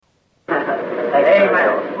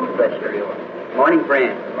Amen. Bless you. Morning,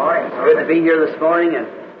 friend. Morning. Good to be here this morning,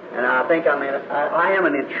 and I think I am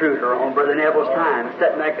an intruder on Brother Neville's time,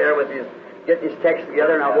 sitting back there with his, getting his text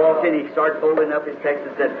together, and I walked in, he started folding up his text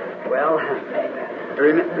and said, well, it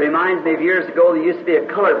reminds me of years ago, there used to be a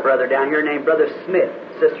colored brother down here named Brother Smith,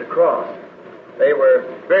 Sister Cross. They were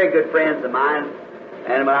very good friends of mine,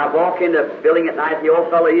 and when I walk into the building at night, the old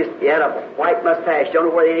fellow he had a white mustache. Don't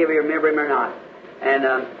know whether any of you remember him or not.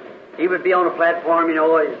 And he would be on a platform, you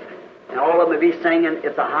know, and all of them would be singing,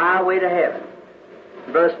 "It's a highway to heaven."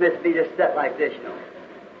 And Brother Smith would be just set like this, you know.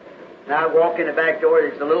 And I walk in the back door,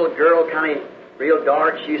 there's a little girl, kind of real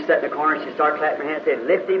dark. She was sitting in the corner, she started clapping her hands, saying,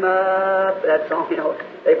 "Lift him up." That song, you know,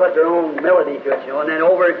 they put their own melody to it, you know. And then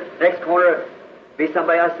over next corner, be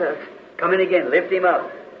somebody else, come in again, "Lift him up."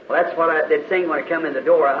 Well, that's what they'd sing when I come in the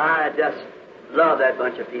door. I just love that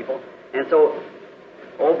bunch of people. And so,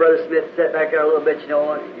 old Brother Smith sat back there a little bit, you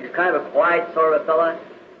know, and he's kind of a quiet sort of a fella.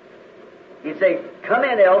 He'd say, "Come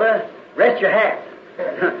in, Elder, rest your hat."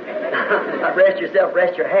 Not rest yourself,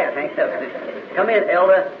 rest your hat. Hang up. "Come in,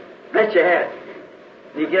 Elder, rest your hat."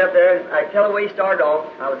 And you get up there, I tell the way he started off,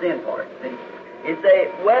 I was in for it. See? He'd say,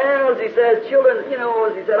 "Well," as he says, "children, you know,"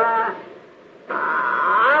 as he said,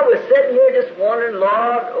 I was sitting here just wondering,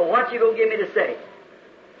 Lord, what you going to give me to say?"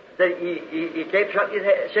 Said, he kept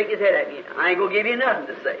shaking his head at me. "I ain't going to give you nothing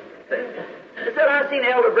to say." I said, "I seen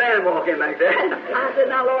Elder Brand walk in back there." I said,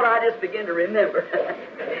 "Now, Lord, I just begin to remember."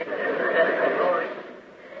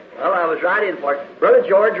 Well, I was right in for it. Brother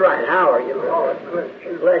George Wright, how are you? Oh,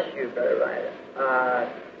 good. Bless you, Brother Wright.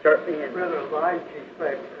 Certainly. Brother Elijah's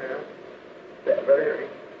back there. Brother,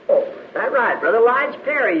 oh, is that right? Brother Elijah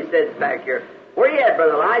Perry, he says back here. Where you at,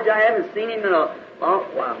 Brother Elijah? I haven't seen him in a long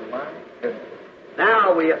while. My goodness.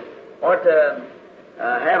 Now we ought to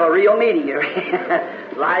have a real meeting here.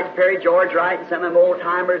 Elijah Perry, George Wright, and some of them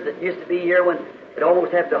old-timers that used to be here when they'd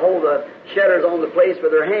almost have to hold the shutters on the place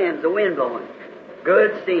with their hands, the wind blowing.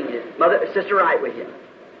 Good seeing you. Sister Wright with you.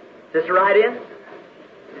 Sister Wright in?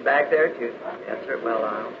 She's back there, too. Yes, sir.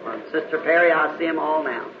 Well, Sister Perry, I see them all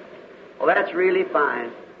now. Well, that's really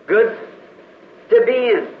fine. Good to be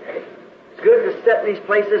in. It's good to sit in these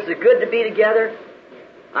places. It's good to be together.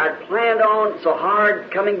 I'd planned on so hard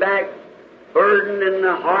coming back, burdened in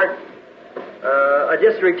the heart. I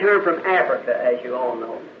just returned from Africa, as you all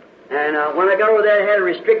know. And when I got over there, I had a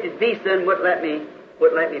restricted visa and wouldn't let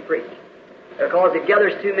me preach. Because it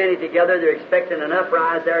gathers too many together. They're expecting an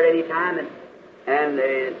uprise there at any time, and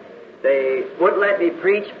they wouldn't let me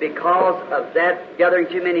preach because of that, gathering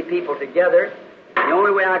too many people together. The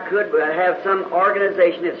only way I could was have some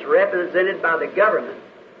organization that's represented by the government,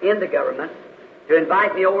 in the government, to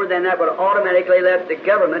invite me over. Then that would automatically let the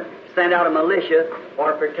government send out a militia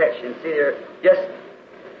for protection. See,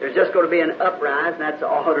 there's just going to be an uprise, and that's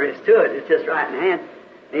all there is to it. It's just right in hand.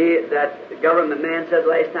 That government man said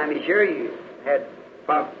last time he's here, you had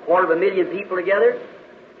about 250,000 people together,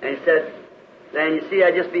 and he said, then you see,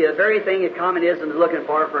 that'd just be the very thing that communism is looking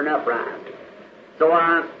for an uprise. So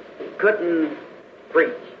I couldn't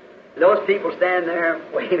preach. Those people stand there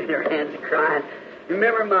waving their hands and crying,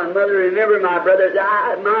 "Remember my mother, remember my brothers,"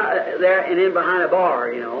 there and in behind a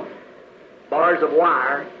bar, you know, bars of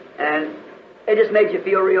wire, and it just makes you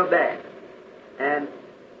feel real bad. And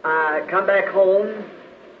I come back home,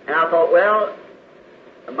 and I thought, well,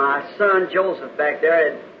 my son Joseph back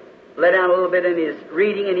there had let down a little bit in his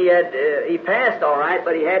reading, and he passed all right,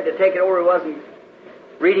 but he had to take it over. He wasn't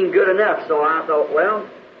reading good enough. So I thought, well,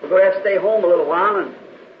 we're going to have to stay home a little while. And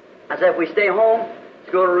I said, if we stay home,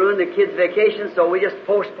 it's going to ruin the kids' vacation. So we just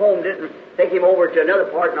postponed it and take him over to another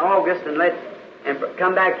part in August and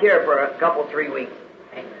come back here for a couple, 3 weeks.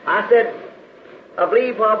 I said, I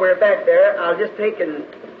believe while we're back there, I'll just take and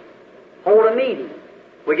hold a meeting.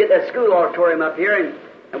 We get that school auditorium up here,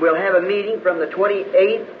 and we'll have a meeting from the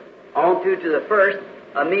 28th on through to the 1st,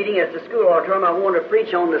 a meeting at the school auditorium. I want to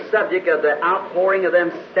preach on the subject of the outpouring of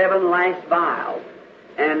them 7 last vials.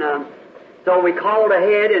 And so we called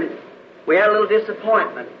ahead, and we had a little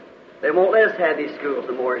disappointment. They won't let us have these schools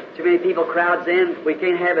no more. Too many people crowds in. We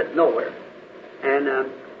can't have it nowhere.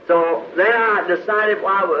 And so then I decided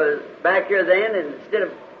while I was back here then, and instead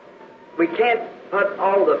of, we can't put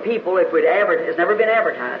all the people, if we'd advertise, it's never been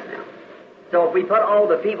advertised now. So if we put all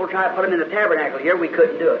the people, try to put them in the tabernacle here, we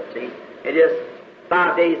couldn't do it, see. It just,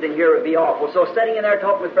 5 days in here would be awful. So sitting in there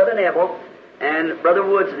talking with Brother Neville and Brother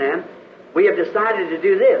Woods and them, we have decided to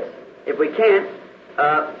do this. If we can't,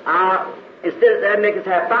 instead of that, make us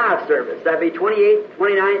have 5 services. That'd be 28th,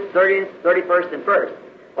 29th, 30th, 31st, and 1st.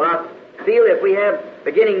 Well, I feel if we have,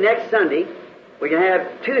 beginning next Sunday, we can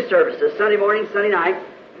have 2 services, Sunday morning, Sunday night.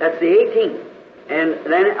 That's the 18th. And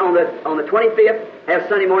then on the 25th, have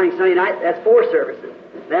Sunday morning, Sunday night. That's 4 services.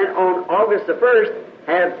 Then on August the 1st,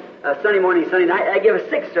 have Sunday morning, Sunday night. That gives us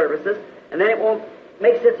 6 services. And then it won't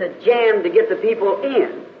make such a jam to get the people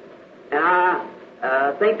in. And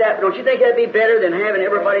I think that, don't you think that'd be better than having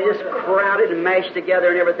everybody just crowded and mashed together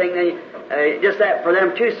and everything? Just that for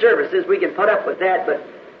them 2 services, we can put up with that, but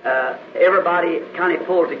everybody kind of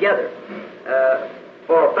pulled together.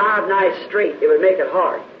 For 5 nights straight, it would make it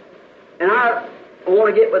hard. And I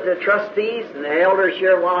want to get with the trustees and the elders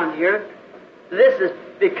here while I'm here. This is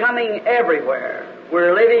becoming everywhere.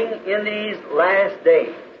 We're living in these last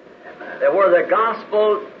days, where the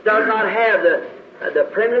gospel does not have the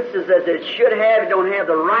premises as it should have. It don't have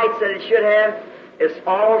the rights that it should have. It's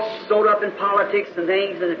all sewed up in politics and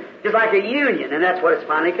things, and just like a union, and that's what it's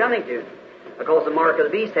finally coming to. Because the mark of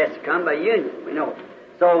the beast has to come by union, we know.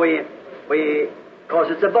 So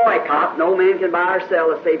because it's a boycott, no man can buy or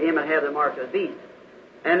sell to save him and have the mark of the beast.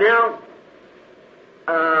 And now,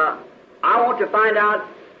 I want to find out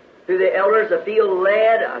through the elders, I feel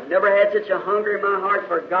led. I've never had such a hunger in my heart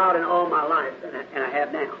for God in all my life, and I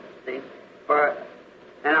have now. See?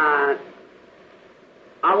 And I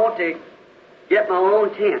want to get my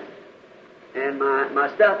own tent and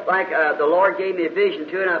my stuff, like the Lord gave me a vision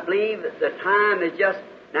to it. I believe that the time is just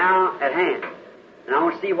now at hand. And I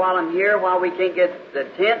want to see while I'm here, while we can't get the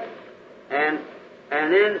tent,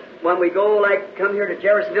 and then when we go, like, come here to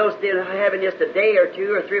Jeffersonville, instead of having just a day or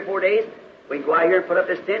 2 or 3 or 4 days, we can go out here and put up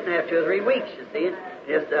this tent and have 2 or 3 weeks, you see.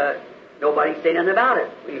 Just nobody can say nothing about it.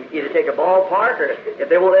 We either take a ballpark, or if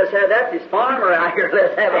they won't let us have that, this farm, or out here,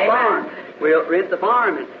 let's have a farm. We'll rent the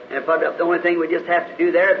farm and put it up. The only thing we just have to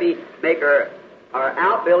do there would be make our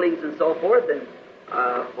outbuildings and so forth, and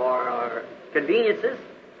for our conveniences,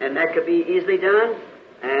 and that could be easily done.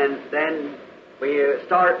 And then we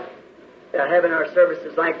start having our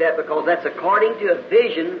services like that, because that's according to a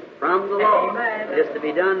vision from the Lord. It's to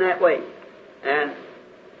be done that way. And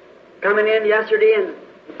coming in yesterday and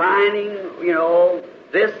finding,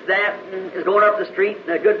 this, that, and is going up the street,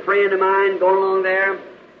 and a good friend of mine going along there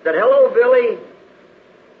said, "Hello, Billy."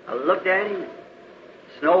 I looked at him,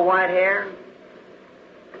 snow white hair,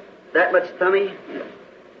 that much tummy,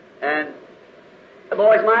 and the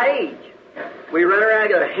boy's my age. We run around,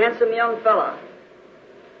 got a handsome young fella.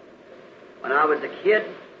 When I was a kid,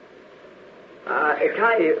 it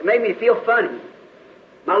kind of made me feel funny.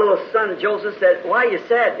 My little son Joseph said, "Why are you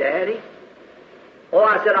sad, Daddy?" Oh,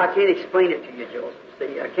 I said, "I can't explain it to you, Joseph.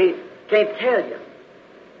 See, I can't tell you."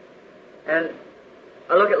 And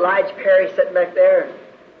I look at Lige Perry sitting back there.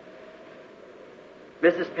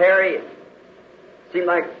 Mrs. Perry, it seemed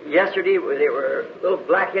like yesterday they were a little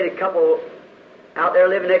black-headed couple out there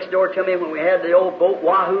living next door to me when we had the old boat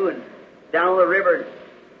Wahoo and down on the river and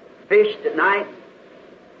fished at night.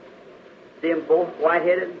 See them both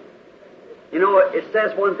white-headed. It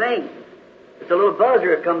says one thing. It's a little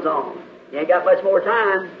buzzer that comes on. You ain't got much more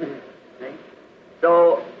time.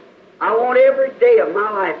 So I want every day of my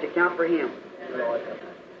life to count for Him.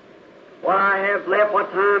 What I have left,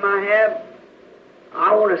 what time I have,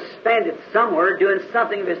 I want to spend it somewhere doing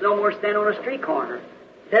something if it's no more standing on a street corner,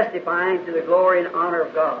 testifying to the glory and honor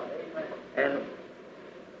of God. And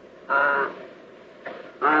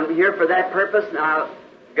I'm here for that purpose. Now,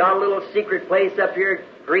 I've got a little secret place up here,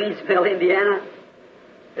 Greensville, Indiana.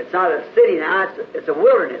 It's not a city now, it's a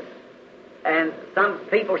wilderness. And some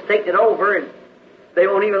people's taken it over, and they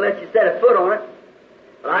won't even let you set a foot on it.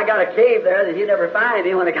 But I got a cave there that he'd never find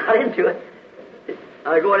me when I got into it.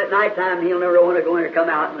 I go in at nighttime, and he'll never know when to go in or come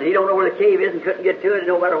out. And he don't know where the cave is and couldn't get to it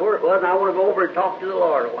no matter where it was. And I want to go over and talk to the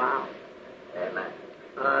Lord a while. Amen.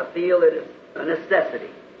 I feel that it's a necessity.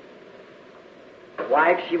 The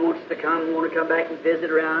wife, she want to come back and visit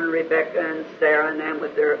around Rebecca and Sarah and them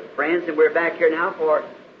with their friends. And we're back here now for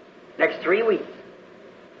next 3 weeks.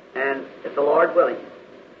 And if the Lord willing.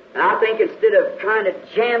 And I think instead of trying to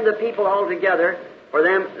jam the people all together for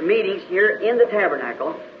them meetings here in the tabernacle,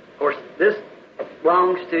 of course, this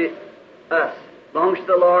belongs to us, belongs to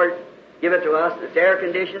the Lord, give it to us, it's air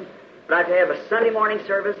conditioned. But I have to have a Sunday morning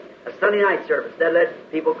service, a Sunday night service. That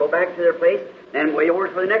let people go back to their place, then wait over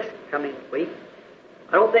for the next coming week.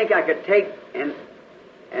 I don't think I could take and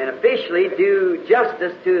officially do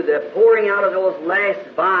justice to the pouring out of those last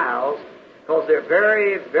vials, because they're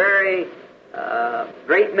very, very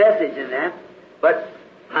great message in that. But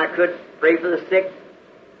I could pray for the sick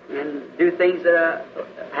and do things that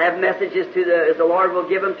have messages as the Lord will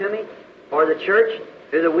give them to me for the church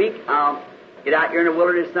through the week. I'll get out here in the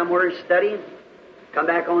wilderness somewhere and study. Come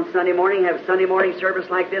back on Sunday morning, have a Sunday morning service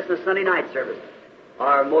like this and a Sunday night service.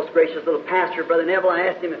 Our most gracious little pastor, Brother Neville, I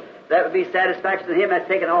asked him that would be satisfaction to him. That's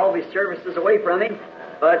taken all of his services away from him.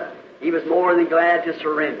 But he was more than glad to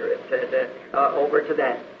surrender it over to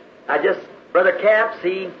that. Brother Capps,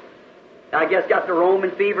 I guess got the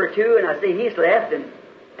Roman fever too, and I see he's left,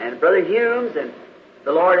 and Brother Humes, and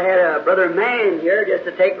the Lord had a Brother Mann here just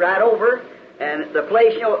to take right over. And the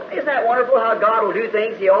place, isn't that wonderful how God will do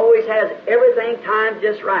things? He always has everything timed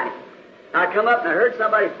just right. I come up and I heard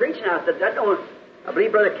somebody preaching. I said, I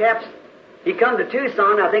believe Brother Capps, he come to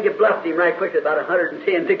Tucson. I think it bluffed him right quickly, about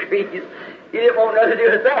 110 degrees. He didn't want nothing to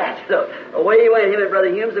do with that. So away he went, him and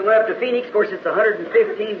Brother Humes, and went up to Phoenix. Of course, it's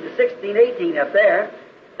 115 to 16, 18 up there.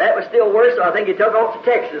 That was still worse, so I think he took off to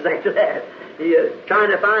Texas after that. He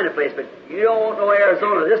trying to find a place, but you don't want no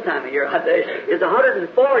Arizona this time of year. I tell you, it's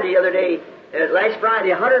 140 the other day. Last Friday,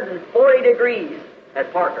 140 degrees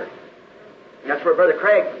at Parker. And that's where Brother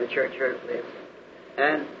Craig from the church here lives.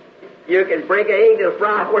 And you can break an egg to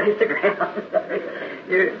fry before it hits the ground.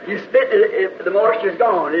 you spit it, the moisture's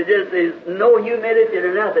gone. There's no humidity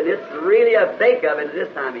or nothing. It's really a bake oven at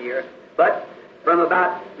this time of year. But from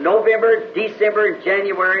about November, December,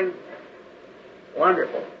 January,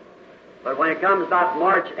 wonderful. But when it comes about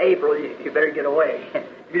March, April, you better get away.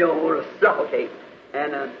 You don't want to suffocate.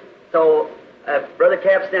 And so Brother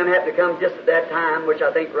Capps them had to come just at that time, which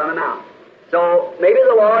I think run them out. So maybe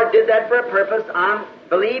the Lord did that for a purpose. I'm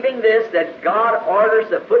believing this, that God orders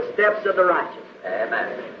the footsteps of the righteous.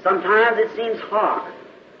 Amen. Sometimes it seems hard.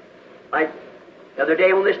 Like the other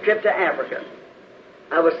day on this trip to Africa,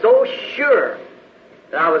 I was so sure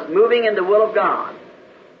that I was moving in the will of God,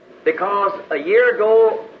 because a year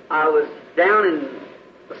ago I was down in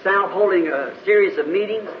the South holding a series of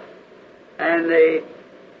meetings, and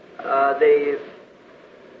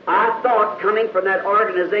I thought, coming from that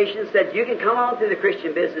organization, said, you can come on through the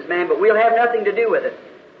Christian business, man, but we'll have nothing to do with it.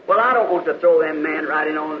 Well, I don't want to throw them men right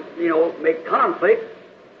in on, make conflict.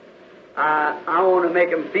 I want to make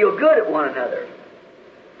them feel good at one another.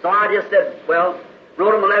 So I just said, wrote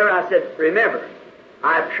them a letter. I said, remember,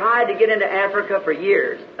 I've tried to get into Africa for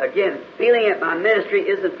years. Again, feeling that my ministry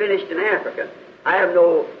isn't finished in Africa.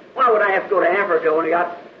 Why would I have to go to Africa when I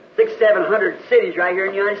got 600-700 cities right here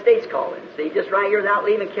in the United States calling? See, just right here without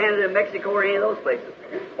leaving Canada and Mexico or any of those places.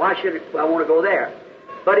 Why should I want to go there?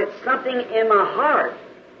 But it's something in my heart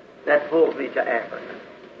that pulls me to Africa.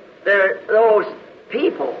 Those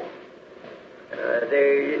people,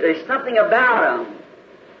 there's something about them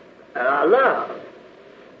that I love.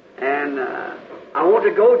 And I want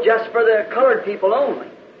to go just for the colored people only.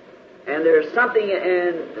 And there's something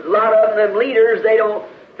in a lot of them leaders, they don't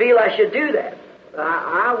feel I should do that.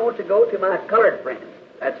 I want to go to my colored friends.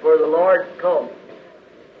 That's where the Lord called me.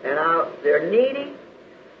 And they're needy.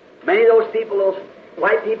 Many of those people, those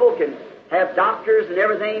white people, can have doctors and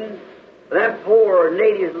everything. Them poor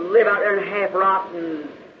natives live out there in half rotten.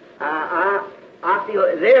 I feel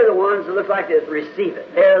they're the ones that look like they receive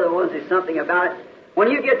it. They're the ones who's something about it. When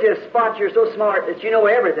you get to a spot you're so smart that you know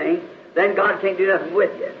everything, then God can't do nothing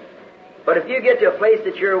with you. But if you get to a place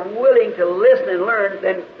that you're willing to listen and learn,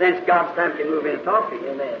 then God's time can move in and talk to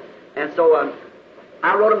you. Amen. And so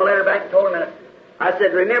I wrote him a letter back and told him, I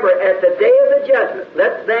said, remember, at the day of the judgment,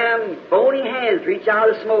 let them bony hands reach out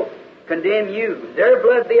of the smoke, condemn you. Their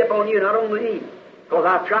blood be upon you, not on me. Because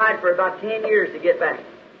I've tried for about 10 years to get back.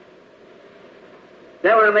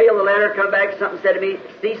 Then when I mailed the letter, come back, something said to me,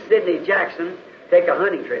 see Sidney Jackson take a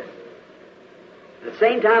hunting trip. At the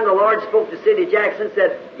same time, the Lord spoke to Sidney Jackson,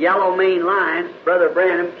 said, Yellow Main Line, Brother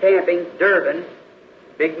Branham, camping, Durban,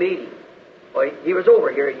 big meeting. Well, he was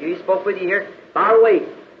over here. He spoke with you here. By the way,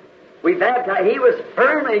 we baptized. He was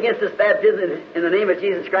firmly against this baptism in the name of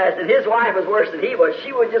Jesus Christ, and his wife was worse than he was.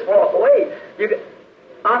 She would just walk away.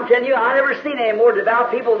 I'm telling you, I've never seen any more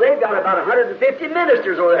devout people. They've got about 150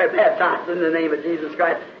 ministers over there baptized in the name of Jesus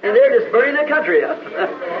Christ, and they're just burning the country up.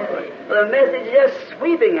 The message is just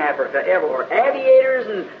sweeping Africa everywhere. Aviators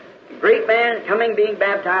and great men being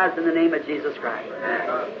baptized in the name of Jesus Christ.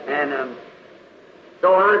 And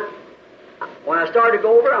so when I started to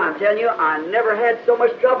go over, I'm telling you, I never had so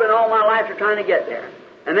much trouble in all my life for trying to get there.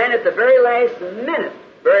 And then at the very last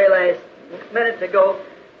minute to go,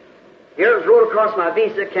 here it was wrote across my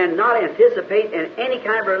visa, cannot anticipate in any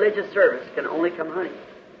kind of religious service, can only come hunting.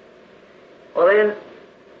 Well then,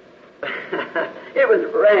 it was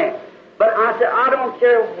rank. But I said, I don't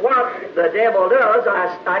care what the devil does,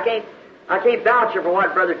 I can't vouch for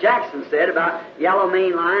what Brother Jackson said about Yellow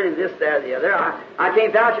Main Line and this, that, or the other. I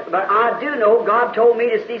can't vouch, but I do know God told me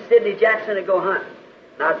to see Sidney Jackson and go hunting.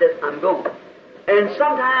 And I said, I'm going. And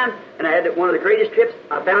sometime, and I had one of the greatest trips,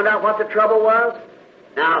 I found out what the trouble was.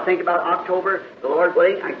 Now, I think about October, the Lord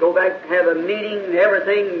willing, I go back, have a meeting,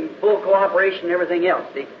 everything, full cooperation, everything else.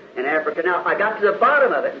 See? in Africa. Now, I got to the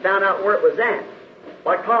bottom of it and found out where it was at.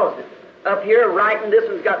 What caused it? Up here, writing, this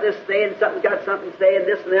one's got this saying, something's got something saying,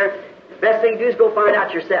 this and there. The best thing to do is go find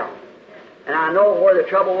out yourself. And I know where the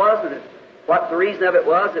trouble was and what the reason of it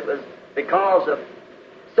was. It was because of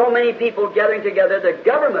so many people gathering together. The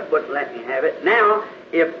government wouldn't let me have it. Now,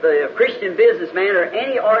 if the Christian businessman or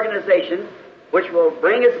any organization which will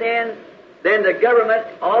bring us in, then the government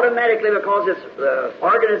automatically, because this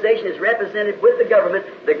organization is represented with the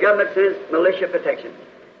government sends militia protection.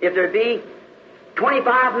 If there be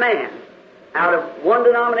 25 men out of one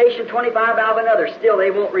denomination, 25 out of another, still they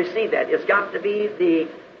won't receive that. It's got to be the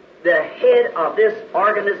head of this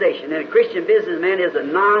organization. And a Christian businessman is a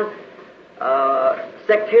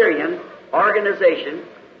non-sectarian organization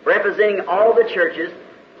representing all the churches.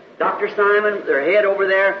 Dr. Simon, their head over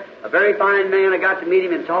there, a very fine man. I got to meet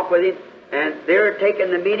him and talk with him. And they're taking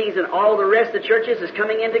the meetings, and all the rest of the churches is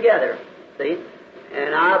coming in together. See?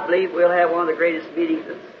 And I believe we'll have one of the greatest meetings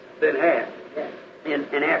that's been had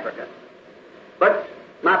in Africa. But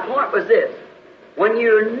my point was this. When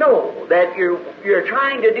you know that you're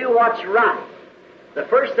trying to do what's right, the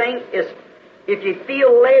first thing is, if you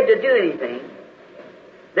feel led to do anything,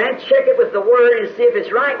 then check it with the Word and see if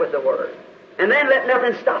it's right with the Word. And then let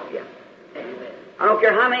nothing stop you. Amen. I don't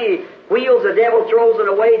care how many wheels the devil throws in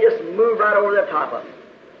a way, just move right over the top of them.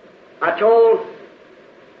 I told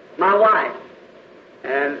my wife,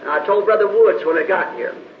 and I told Brother Woods when I got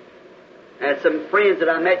here, and some friends that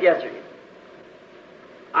I met yesterday,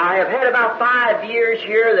 I have had about 5 years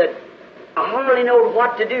here that I hardly know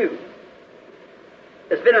what to do.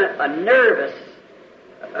 It's been a nervous,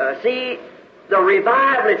 see, the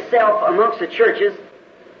revival itself amongst the churches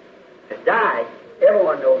has died.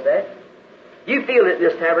 Everyone knows that. You feel it in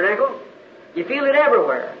this tabernacle. You feel it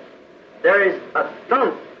everywhere. There is a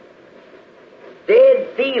thump, dead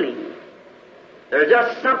feeling. There's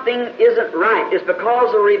just something isn't right. It's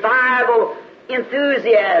because the revival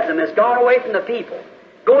enthusiasm has gone away from the people.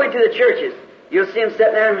 Go into the churches. You'll see them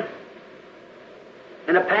sitting there,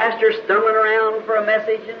 and the pastor stumbling around for a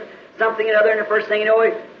message and something or other, and the first thing you know,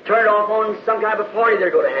 he turned off on some kind of a party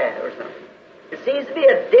they're going to have or something. It seems to be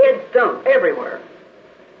a dead thump everywhere.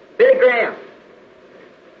 Billy Graham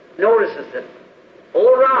notices it.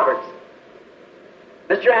 Oral Roberts.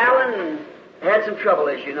 Mr. Allen had some trouble,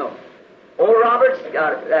 as you know. Oral Roberts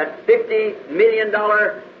got that $50 million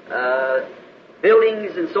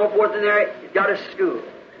buildings and so forth in there. He's got a school.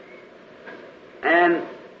 And,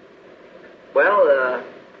 well,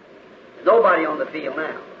 nobody on the field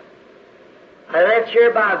now. I left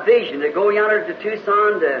here by a vision to go yonder to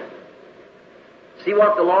Tucson to see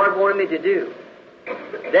what the Lord wanted me to do.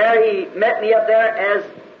 There He met me up there as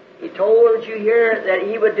He told you here that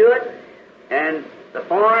He would do it, and the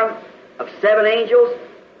form of 7 angels,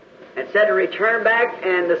 and said to return back,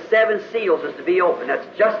 and the 7 seals is to be opened. That's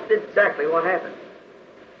just exactly what happened.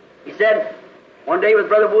 He said, one day with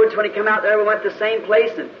Brother Woods, when he came out there, we went to the same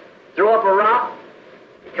place and threw up a rock.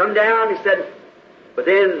 He come down, he said,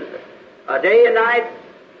 within a day and night,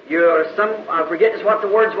 I forget just what the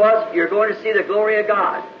words was, you're going to see the glory of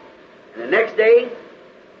God. And the next day,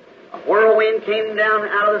 a whirlwind came down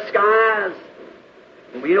out of the skies.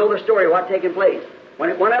 And we know the story of what had taken place. When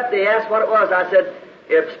it went up, they asked what it was. I said,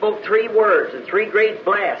 it spoke 3 words and 3 great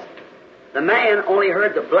blasts. The man only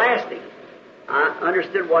heard the blasting. I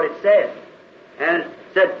understood what it said. And it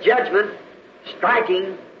said, judgment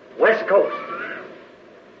striking West Coast.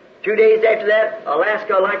 2 days after that,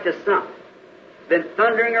 Alaska like to sunk. It's been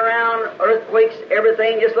thundering around, earthquakes,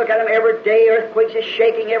 everything. Just look at them every day, earthquakes just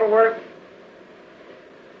shaking everywhere.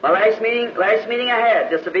 My last meeting I had,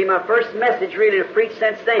 this will be my first message really to preach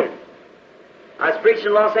since then. I was preaching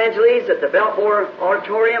in Los Angeles at the Biltmore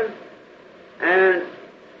Auditorium, and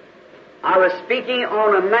I was speaking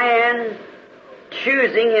on a man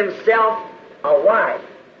choosing himself a wife.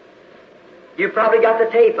 You probably got the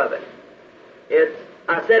tape of it.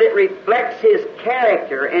 I said it reflects his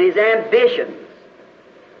character and his ambitions.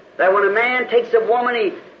 That when a man takes a woman,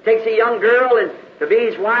 he takes a young girl, and to be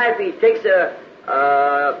his wife, he takes a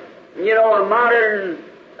modern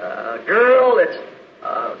girl that's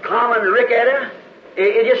common Ricketta.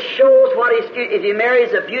 It just shows what if he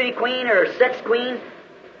marries a beauty queen or a sex queen,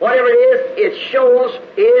 whatever it is, it shows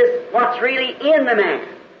is what's really in the man.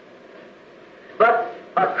 But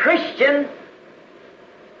a Christian,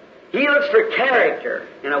 he looks for character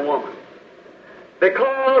in a woman,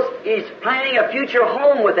 because he's planning a future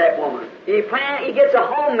home with that woman. He gets a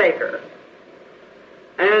homemaker.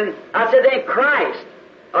 And I said, then Christ,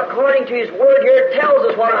 according to His Word here, tells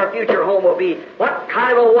us what our future home will be. What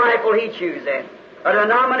kind of a wife will He choose then? A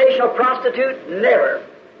denominational prostitute? Never.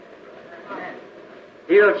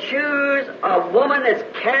 He'll choose a woman that's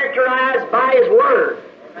characterized by His Word.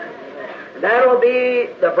 That'll be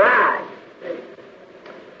the bride.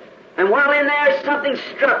 And while in there, something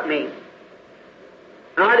struck me.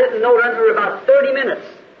 I didn't know it until about 30 minutes.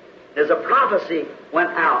 As a prophecy went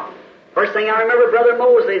out. First thing I remember, Brother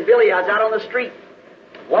Mosley and Billy, I was out on the street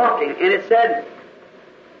walking, and it said,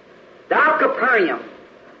 "Thou Capernaum,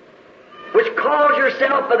 which calls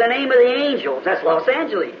yourself by the name of the angels," that's Los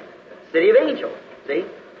Angeles, city of angels, see?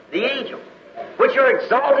 The angels, "which are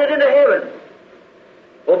exalted into heaven,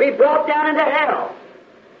 will be brought down into hell.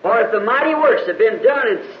 For if the mighty works have been done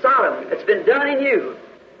in Sodom, it's been done in you,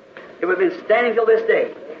 it would have been standing till this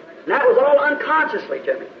day." And that was all unconsciously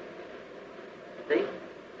to me. See?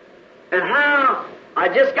 And how I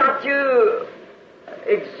just got through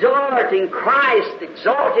exalting Christ,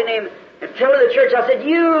 exalting Him, and telling the church, I said,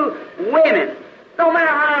 "You women, no matter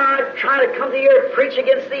how I try to come to here and preach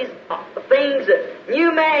against these things,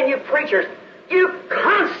 you men, you preachers, you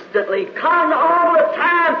constantly, come all the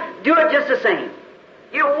time, do it just the same.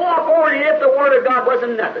 You walk over it as if the Word of God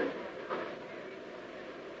wasn't nothing."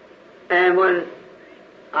 And when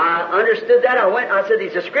I understood that, I said,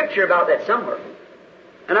 "There's a scripture about that somewhere."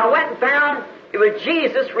 And I went and found it was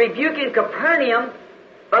Jesus rebuking Capernaum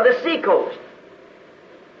by the seacoast.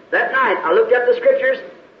 That night, I looked up the scriptures,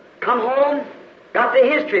 come home, got the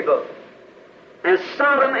history book. And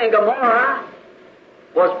Sodom and Gomorrah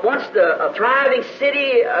was once a thriving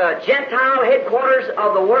city, Gentile headquarters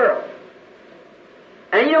of the world.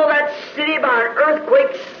 And you know that city by an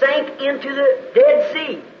earthquake sank into the Dead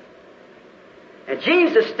Sea. And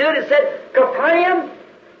Jesus stood and said, "Capernaum,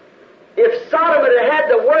 if Sodom had had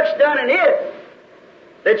the works done in it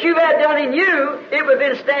that you've had done in you, it would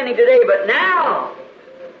have been standing today. But now,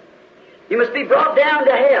 you must be brought down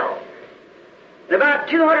to hell." And about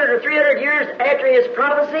 200 or 300 years after His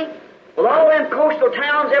prophecy, with all them coastal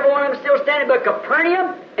towns, every one of them still standing, but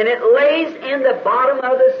Capernaum, and it lays in the bottom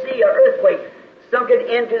of the sea, an earthquake sunk it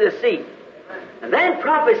into the sea. And then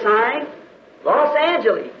prophesying, Los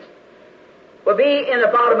Angeles will be in the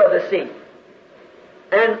bottom of the sea.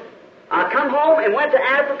 And I come home and went to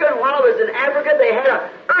Africa, and while I was in Africa, they had an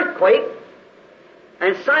earthquake.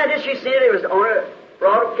 And scientists, you see it was on a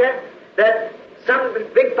broadcast, that some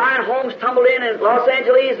big fine homes tumbled in Los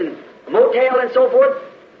Angeles, and a motel and so forth.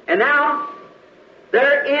 And now,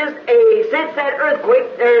 there is since that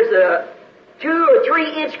earthquake, there's a 2 or 3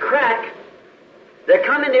 inch crack that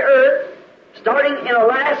come in the earth, starting in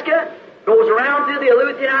Alaska, goes around through the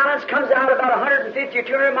Aleutian Islands, comes out about 150 or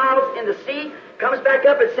 200 miles in the sea, comes back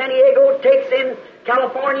up at San Diego, takes in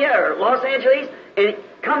California or Los Angeles, and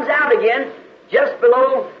comes out again just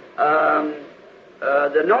below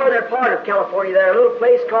the northern part of California there, a little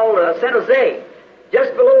place called San Jose,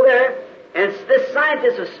 just below there. And this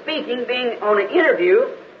scientist was speaking, being on an interview,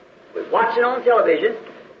 watching on television,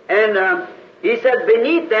 and he said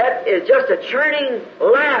beneath that is just a churning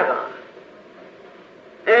lava.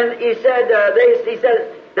 And he said,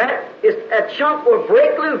 that is a chunk will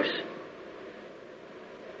break loose.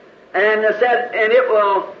 And said, and it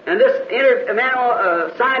will. And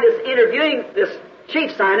this scientist interviewing this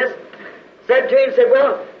chief scientist said to him,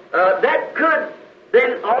 "Well, that could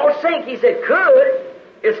then all sink." He said, "Could?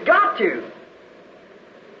 It's got to."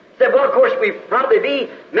 He said, "Well, of course, we probably be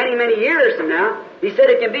many, many years from now." He said,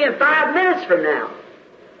 "It can be in 5 minutes from now,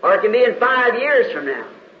 or it can be in 5 years from now."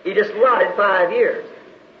 He just allotted 5 years.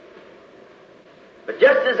 But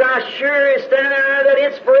just as I sure is standing there under that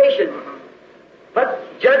inspiration,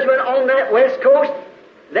 but judgment on that west coast,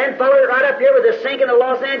 then followed right up here with the sinking of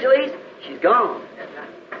Los Angeles, she's gone.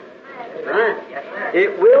 Right?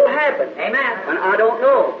 It will happen. Amen. And I don't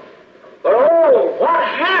know. But oh, what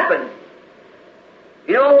happened?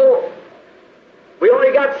 You know, we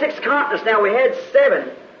only got 6 continents now. We had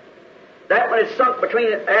 7. That when it sunk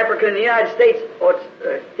between Africa and the United States,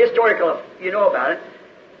 it's historical, you know about it.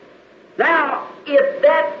 Now, if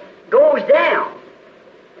that goes down,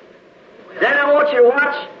 then I want you to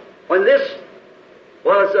watch when this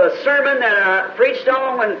was a sermon that I preached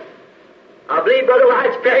on when I believe Brother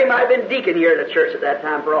Lige Perry might have been deacon here at the church at that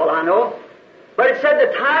time, for all I know. But it said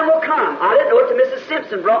the time will come. I didn't know it till Mrs.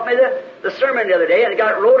 Simpson brought me the sermon the other day, and it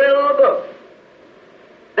got wrote in a little book.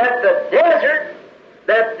 That the desert,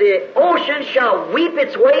 that the ocean shall weep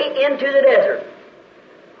its way into the desert.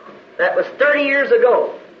 That was 30 years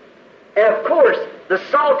ago. And of course, the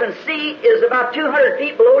Salton Sea is about 200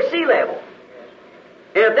 feet below sea level.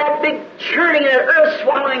 And if that big churning of the earth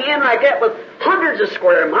swallowing in like that with hundreds of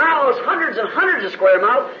square miles, hundreds and hundreds of square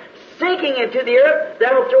miles, sinking into the earth,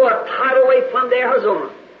 that'll throw a tidal wave plumb to Arizona.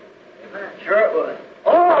 Sure it would.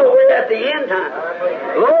 Oh, we're at the end time.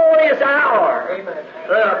 Glorious hour.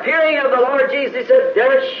 The appearing of the Lord Jesus, He said,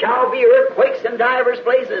 there shall be earthquakes in divers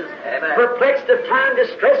places. Perplexed of time,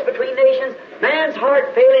 distress between nations, man's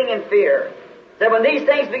heart failing in fear. That when these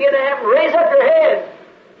things begin to happen, raise up your head,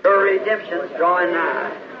 for redemption's drawing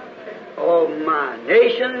nigh. Oh my,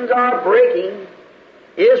 nations are breaking.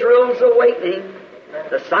 Israel's awakening.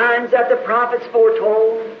 The signs that the prophets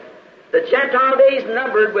foretold. The Gentile days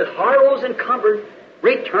numbered with harlots encumbered.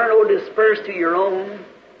 Return, O dispersed to your own.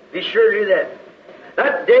 Be sure to do that.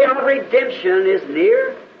 That day of redemption is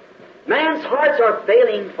near. Man's hearts are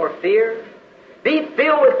failing for fear. Be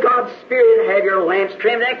filled with God's Spirit. Have your lamps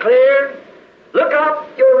trimmed and clear. Look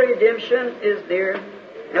up, your redemption is near.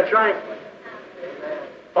 That's right.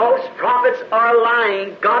 False prophets are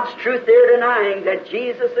lying. God's truth they're denying, that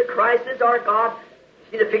Jesus the Christ is our God.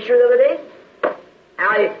 See the picture the other day?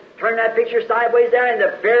 I turned that picture sideways there, and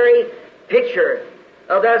the very picture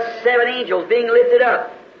of those 7 angels being lifted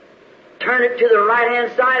up. Turn it to the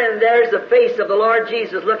right-hand side, and there's the face of the Lord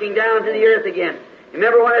Jesus looking down to the earth again.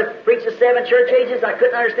 Remember when I preached the 7 church ages? I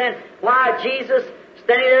couldn't understand why Jesus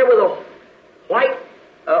standing there with a white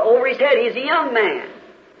over his head. He's a young man.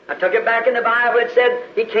 I took it back in the Bible. It said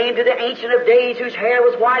he came to the Ancient of Days whose hair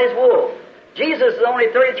was white as wool. Jesus is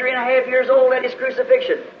only 33 and a half years old at his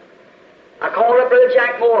crucifixion. I called up Brother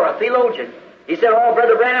Jack Moore, a theologian. He said, oh,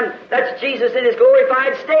 Brother Branham, that's Jesus in his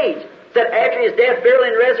glorified stage. Said after his death, burial,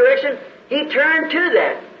 and resurrection, he turned to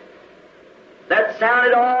that. That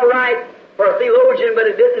sounded all right for a theologian, but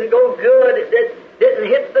it didn't go good. It didn't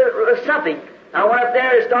hit the something. I went up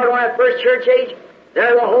there and started on that first church age.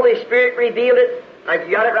 There the Holy Spirit revealed it. Like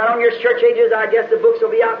you got it right on your church ages. I guess the books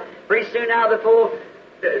will be out pretty soon now, the full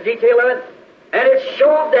detail of it. And it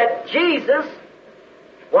showed that Jesus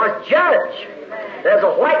was judge. There's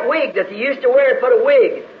a white wig that they used to wear, put a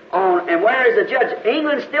wig on and wear as a judge.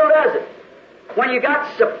 England still does it. When you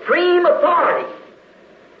got supreme authority,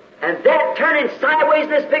 and that turning sideways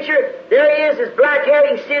in this picture, there he is, his black hair,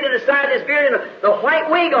 you can see it in the side of his beard, and the white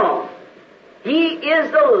wig on. He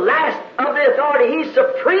is the last of the authority. He's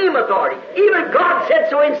supreme authority. Even God said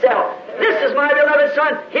so himself. This is my beloved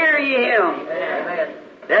Son, hear ye him. Amen.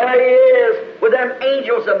 There he is, with them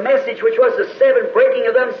angels, a message which was the 7 breaking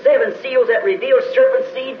of them 7 seals that revealed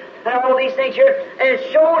serpent seed and all these things here. And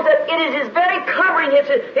it shows that it is his very covering.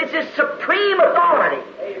 It's his supreme authority.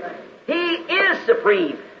 Amen. He is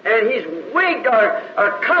supreme. And his wigs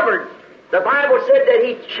are covered. The Bible said that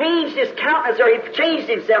he changed his countenance, or he changed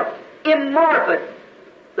himself. Immorphous.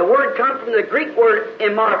 The word comes from the Greek word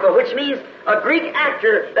immorpha, which means a Greek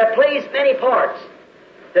actor that plays many parts.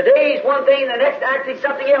 Today he's one thing, the next act is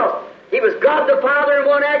something else. He was God the Father in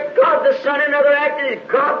one act, God the Son in another act, and he's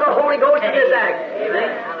God the Holy Ghost in this act.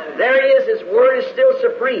 Amen. There he is. His word is still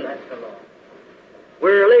supreme.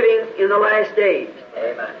 We're living in the last days.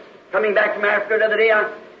 Amen. Coming back from Africa the other day, I'm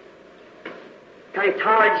kind of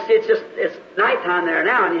tired. You see, it's nighttime there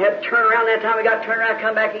now, and you had to turn around. That time we got to turn around and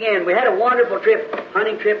come back again. We had a wonderful trip,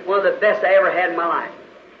 hunting trip, one of the best I ever had in my life.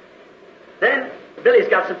 Then Billy's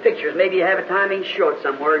got some pictures. Maybe you have a time he can show it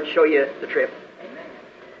somewhere and show you the trip. Amen.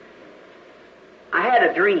 I had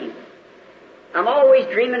a dream. I'm always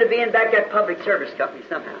dreaming of being back at public service company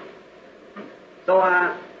somehow. So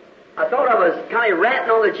I thought I was kind of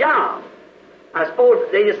ranting on the job. I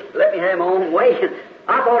suppose they just let me have my own way.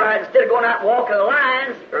 I thought instead of going out and walking the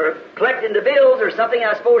lines or collecting the bills or something I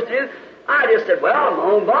was supposed to do, I just said, well, I'm my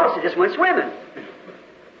own boss. I just went swimming.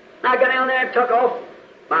 And I got down there and took off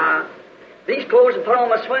these clothes and put on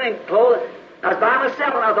my swimming clothes. I was by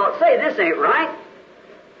myself, and I thought, say, this ain't right.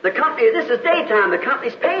 The company, this is daytime. The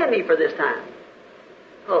company's paying me for this time.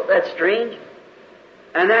 Oh, that's strange.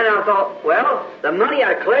 And then I thought, well, the money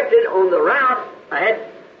I collected on the route, I had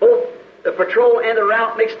both the patrol and the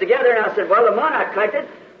route mixed together, and I said, well, the money I collected,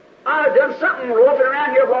 I've done something loafing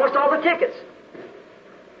around here, I've lost all the tickets.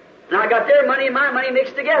 And I got their money and my money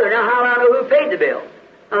mixed together. Now, how do I know who paid the bill?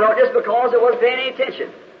 I thought, just because I wasn't paying any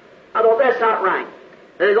attention. I thought, that's not right.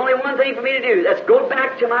 There's only one thing for me to do. That's go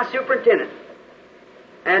back to my superintendent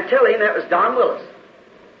and tell him that was Don Willis.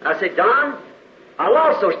 I said, Don, I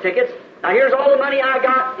lost those tickets. Now, here's all the money I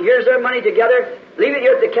got. Here's their money together. Leave it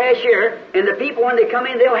here at the cashier. And the people, when they come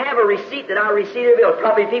in, they'll have a receipt that I received their bill.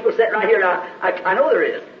 Probably people sitting right here. I know there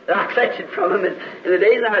is. That I collected from them in the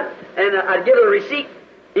days. And I'd give them a receipt.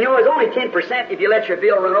 You know, it's only 10% if you let your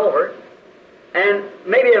bill run over. And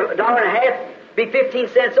maybe $1.50 be 15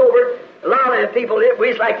 cents over. A lot of them people, we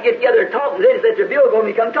just like to get together and talk, and they just let their bill go and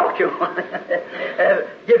we come talk to them.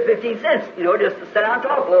 Give 15 cents, you know, just to sit down and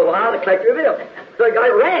talk a little while to collect their bill. So I got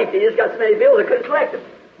it ranked. They just got so many bills I couldn't collect them.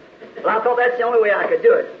 Well, I thought that's the only way I could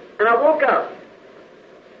do it. And I woke up.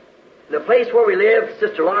 the place where we live,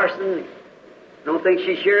 Sister Larson, don't think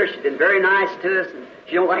she's here. She's been very nice to us, and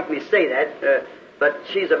she don't like me to say that, but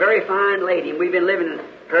she's a very fine lady, and we've been living in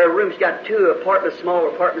her room. She's got two apartments, small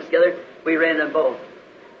apartments together. We rent them both.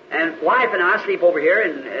 And wife and I sleep over here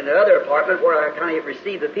in the other apartment where I kind of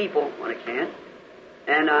receive the people when I can.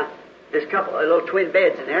 And there's a couple of little twin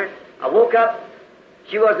beds in there. I woke up.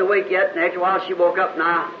 She wasn't awake yet, and after a while she woke up, and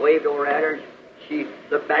I waved over at her. She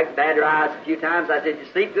looked back, batted her eyes a few times. I said, "Did you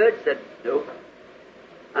sleep good?" She said, "Nope."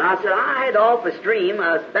 And I said, "I had the office dream.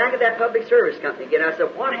 I was back at that public service company again." I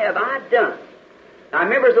said, "What have I done?" Now, I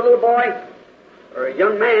remember as a little boy, or a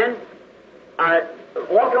young man, I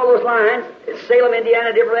walked all those lines, Salem,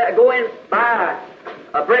 Indiana, different. I go in, buy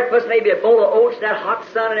a breakfast, maybe a bowl of oats, that hot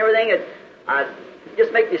sun and everything, and I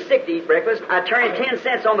just make me sick to eat breakfast. I turn in 10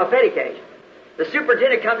 cents on my petty cash. The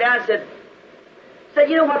superintendent come down and said,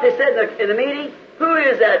 "You know what they said in the meeting? Who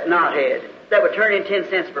is that knothead that would turn in 10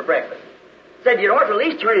 cents for breakfast?" Said, "You ought to at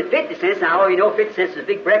least turn in 50 cents. Now, you know 50 cents is a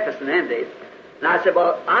big breakfast in them days." And I said,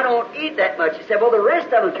 "Well, I don't eat that much." He said, "Well, the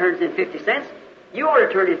rest of them turns in 50 cents. You ought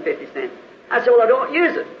to turn in 50 cents. I said, "Well, I don't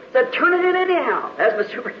use it." He said, "Turn it in anyhow." That's my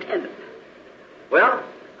superintendent. Well,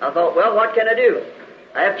 I thought, well, what can I do?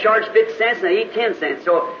 I have charged 50 cents and I eat 10 cents.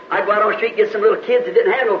 So I'd go out on the street, get some little kids that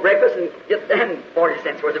didn't have no breakfast and get them 40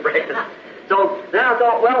 cents worth of breakfast. So then I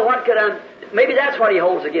thought, well, what could I, maybe that's what he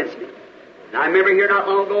holds against me. And I remember here not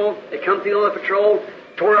long ago, they come through on the patrol,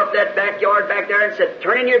 tore up that backyard back there and said,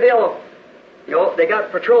 "Turn in your bill." You know, they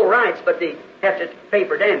got patrol rights, but they have to pay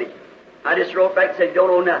for damage. I just wrote back and said, "You don't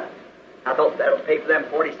owe nothing." I thought that'll pay for them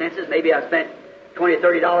 40 cents. Maybe I spent $20 or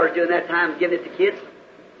 $30 during that time giving it to kids.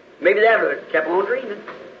 Maybe that would have kept on dreaming.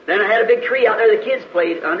 Then I had a big tree out there the kids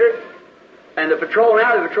played under, and the patrol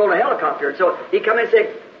now, they patrolled a helicopter. And so he come in and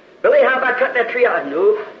said, "Billy, how about cutting that tree out?"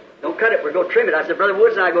 "No, don't cut it. We're going to trim it." I said, "Brother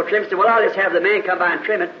Woods and I go trim it." He said, "Well, I'll just have the man come by and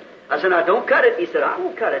trim it." I said, "Now, don't cut it." He said, "I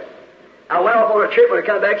won't cut it." I went off on a trip. When I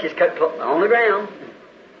come back, she's cut on the ground.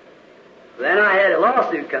 Then I had a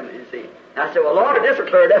lawsuit come in, you see. I said, "Well, Lord, this will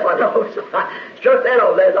clear it up, I know." So I struck that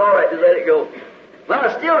off. That's all right, just let it go. Well,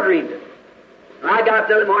 I still dreamed it. When I got up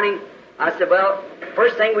there in the morning, I said, well,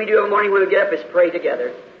 first thing we do in the morning when we get up is pray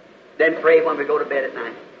together. Then pray when we go to bed at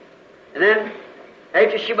night. And then,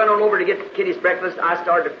 after she went on over to get Kitty's breakfast, I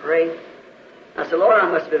started to pray. I said, "Lord, I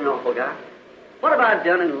must have been an awful guy. What have I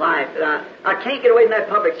done in life that I can't get away from that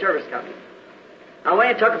public service company?" I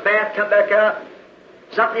went and took a bath, come back out.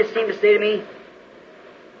 Something just seemed to say to me,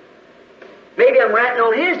 maybe I'm ratting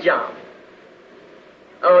on his job.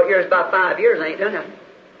 Oh, here's about 5 years, I ain't done nothing.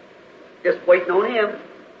 Just waiting on him.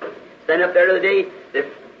 Standing up there the other day, they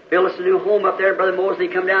built us a new home up there. Brother Mosley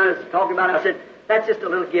come down and was talking about it. I said, "That's just a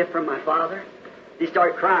little gift from my father." He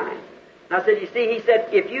started crying. And I said, "You see," he said,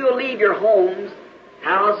 "if you leave your homes,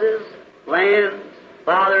 houses, lands,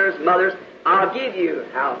 fathers, mothers, I'll give you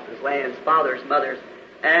houses, lands, fathers, mothers,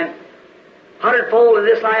 and 100-fold in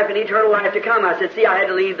this life and eternal life to come." I said, "See, I had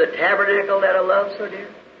to leave the tabernacle that I love so dear.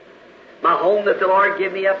 My home that the Lord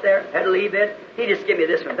gave me up there, had to leave it. He just gave me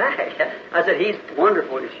this one back." I said, "He's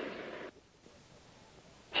wonderful."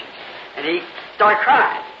 And he started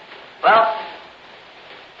crying. Well,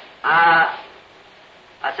 I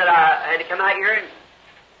said I had to come out here and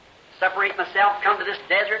separate myself, come to this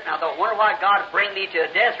desert, and I thought, wonder why God would bring me to a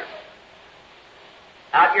desert.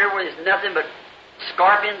 Out here where there's nothing but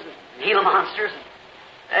scorpions and Gila monsters.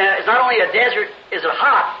 It's not only a desert, is it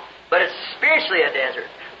hot, but it's spiritually a desert.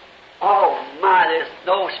 Oh my, there's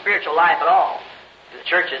no spiritual life at all. The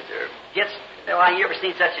churches are well, you ever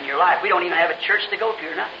seen such in your life? We don't even have a church to go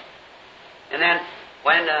to or nothing. And then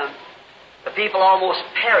when the people almost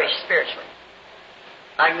perish spiritually,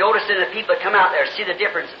 I notice in the people that come out there, see the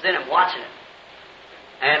differences in them watching it.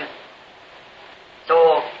 And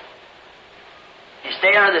so you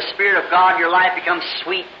stay under the Spirit of God, your life becomes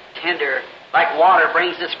sweet, tender, like water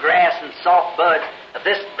brings this grass and soft buds. If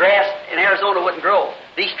this grass in Arizona wouldn't grow,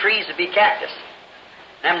 these trees would be cactus.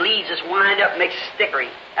 Them leaves just wind up and make stickery.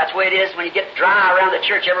 That's the way it is when you get dry around the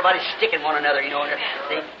church. Everybody's sticking one another, you know.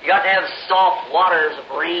 See, you got to have soft waters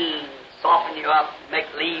of rain soften you up, make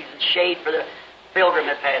leaves and shade for the pilgrim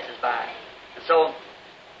that passes by. And so,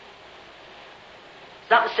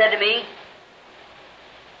 something said to me,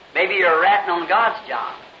 maybe you're ratting on God's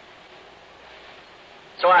job.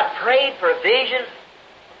 So I prayed for a vision.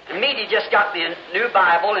 Immediately just got me a new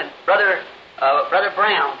Bible, and Brother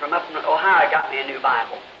Brown from up in Ohio got me a new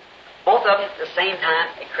Bible. Both of them at the same time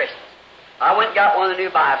at Christmas. I went and got one of the new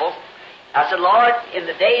Bibles. I said, "Lord, in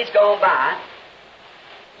the days gone by,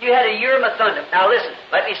 you had a Urim and Thummim." Now listen,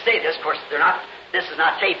 let me say this. Of course, this is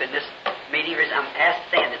not taping this meeting. I'm past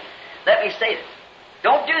saying this. Let me say this.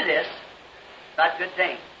 Don't do this. Not a good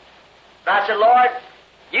thing. But I said, Lord,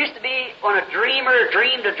 used to be when a dreamer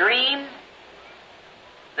dreamed a dream,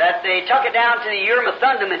 that they took it down to the Urim and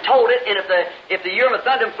Thummim and told it, and if the Urim and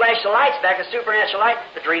Thummim flashed the lights back, a supernatural light,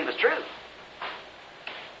 the dream was true.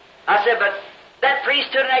 I said, but that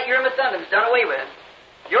priesthood and that Urim and Thummim is done away with.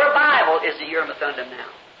 Your Bible is the Urim and Thummim now.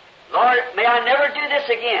 Lord, may I never do this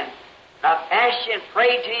again. I've asked you and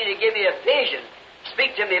prayed to you to give me a vision.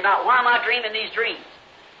 Speak to me about why am I dreaming these dreams?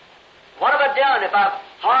 What have I done? If I've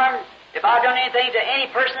harmed, if I've done anything to any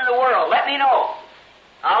person in the world, let me know.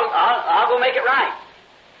 I'll go make it right.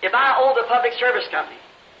 If I owe the public service company,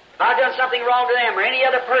 if I've done something wrong to them or any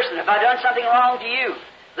other person, if I've done something wrong to you,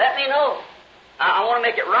 let me know. I want to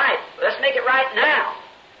make it right. Let's make it right now.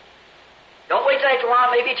 Don't wait till after a while.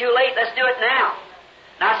 It may be too late. Let's do it now.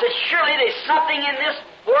 And I said, surely there's something in this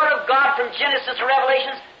Word of God from Genesis to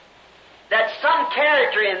Revelations that some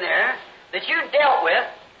character in there that you dealt with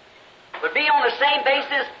would be on the same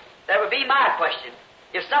basis. That would be my question.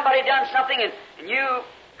 If somebody done something and you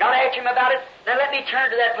got after him about it, then let me turn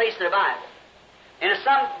to that place in the Bible. And if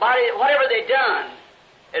somebody, whatever they done,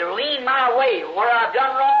 it'll lean my way, where I've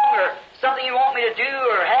done wrong or something you want me to do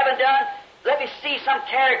or haven't done, let me see some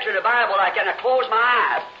character in the Bible like that, and I close my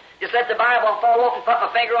eyes. Just let the Bible fall off and put my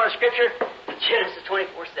finger on a scripture in Genesis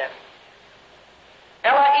 24:7.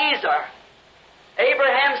 Eliezer,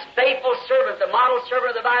 Abraham's faithful servant, the model servant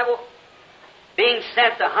of the Bible, being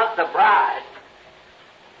sent to hunt the bride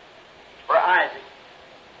for Isaac.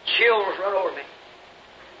 Chills run over me.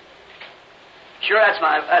 Sure, that's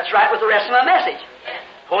right with the rest of my message.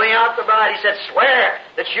 Pulling out the bride, he said, swear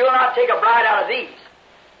that you'll not take a bride out of these,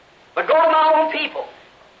 but go to my own people.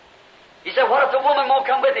 He said, what if the woman won't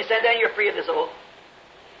come with me? He said, then you're free of this oath.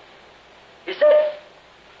 He said,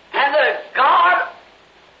 and the God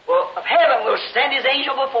of heaven will send His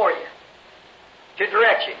angel before you to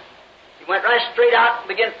direct you. He went right straight out and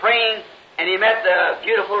began praying, and he met the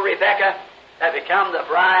beautiful Rebekah that became the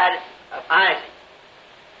bride of Isaac.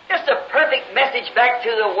 Just a perfect message back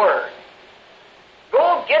to the Word.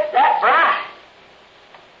 Go get that bride.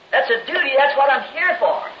 That's a duty. That's what I'm here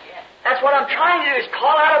for. That's what I'm trying to do, is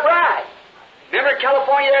call out a bride. Remember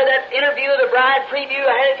California there, that interview of the bride preview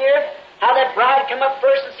I had it here? How that bride come up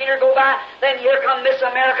first and seen her go by, then here come Miss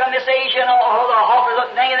America, Miss Asia, and all the offers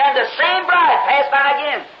looking thing, and then the same bride passed by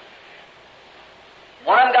again.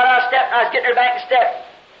 One of them got out of step, and I was getting her back in step.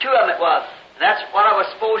 Two of them it was. And that's what I was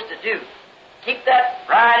supposed to do. Keep that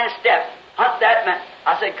bride in step. Hunt that man.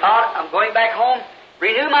 I said, God, I'm going back home.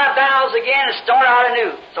 Renew my vows again and start out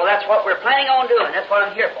anew. So that's what we're planning on doing. That's what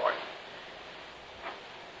I'm here for.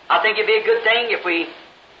 I think it'd be a good thing if we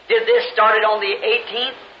did this, started on the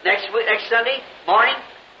 18th, next Sunday morning,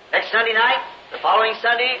 next Sunday night, the following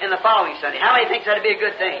Sunday, and the following Sunday. How many think that'd be a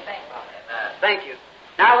good thing? Thank you.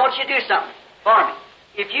 Now I want you to do something for me.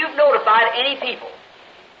 If you've notified any people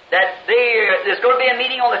that there's going to be a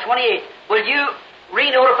meeting on the 28th, will you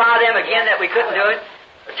re-notify them again that we couldn't do it?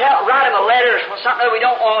 Write them a letter or something that we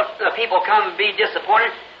don't want the people come and be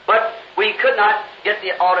disappointed, but we could not get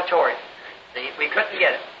the auditorium. See, we couldn't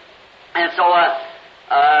get it. And so,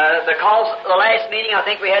 the last meeting, I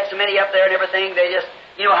think we had so many up there and everything, they just,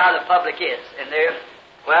 you know how the public is. And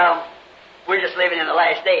we're just living in the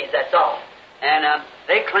last days, that's all. And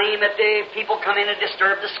they claim that the people come in and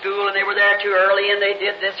disturb the school, and they were there too early, and they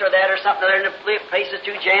did this or that or something, and the place is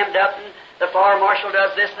too jammed up, and the fire marshal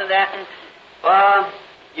does this and that, and,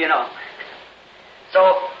 you know.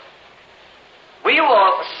 So, we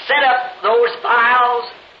will set up those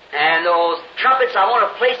vials and those trumpets. I want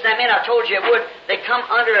to place them in. I told you it would. They come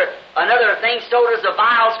under another thing, so does the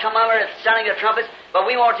vials come under sounding the trumpets, but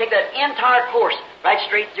we want to take that entire course right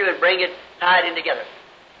straight through and bring it tied in together.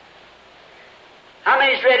 How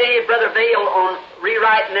many's read any of Brother Vail on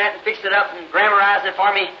rewriting that and fixing it up and grammarizing it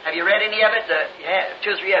for me? Have you read any of it? Yeah,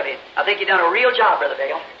 2 or 3 of you. I think you've done a real job, Brother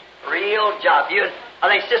Vail. Real job. I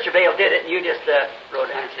think Sister Vail did it, and you just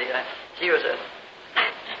wrote down and see that. She was a...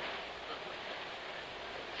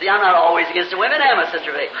 See, I'm not always against the women, am I,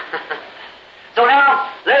 Sister Vail? So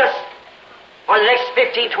now, let us, for the next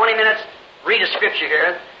 15, 20 minutes, read a scripture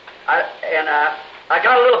here. I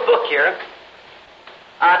got a little book here.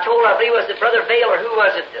 I told her, I believe it was the Brother Vail, or who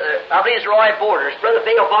was it? I believe it's Roy Borders. Brother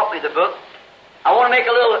Vail bought me the book. I want to make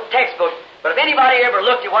a little textbook, but if anybody ever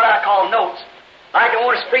looked at what I call notes, like I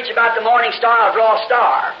want to preach about the morning star, I'll draw a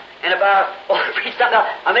star. And if I want to preach something,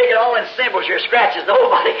 I make it all in symbols or scratches.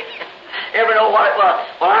 Nobody ever know what it was.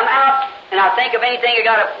 Well, I'm out, and I think of anything I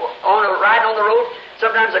got riding on the road.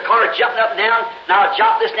 Sometimes a car jumping up and down, and I'll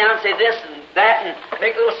jot this down and say this and that, and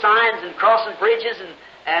make little signs and crossing bridges and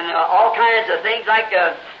all kinds of things like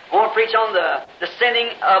I want to preach on the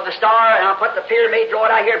descending of the star, and I'll put the pyramid, draw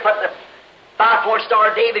it out here, and put 5-point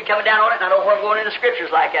star of David coming down on it, and I know where I'm going in the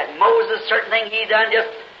Scriptures like that. Moses, certain thing he done,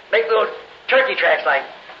 just make little turkey tracks like.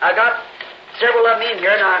 I got several of them in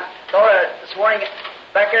here, and I thought this morning,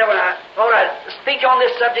 back there, when I thought I'd speak on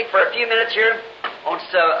this subject for a few minutes here, on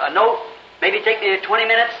a note, maybe take me 20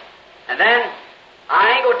 minutes, and then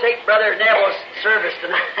I ain't going to take Brother Neville's service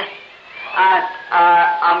tonight.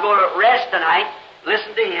 I'm going to rest tonight,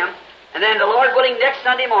 listen to him, and then the Lord willing, next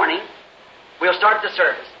Sunday morning, we'll start the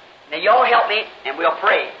service. Now, y'all help me, and we'll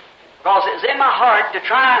pray. Because it was in my heart to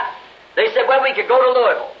try. They said, well, we could go to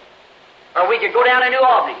Louisville, or we could go down to New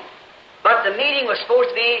Albany. But the meeting was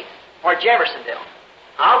supposed to be for Jeffersonville.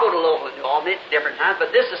 I'll go to Louisville and New Albany at different times,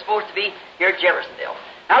 but this is supposed to be here at Jeffersonville.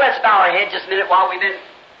 Now, let's bow our heads just a minute while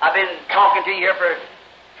I've been talking to you here for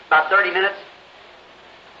about 30 minutes.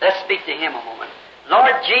 Let's speak to Him a moment.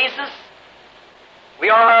 Lord Jesus, we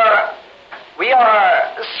are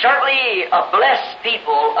certainly a blessed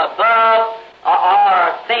people above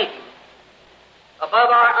our thinking, above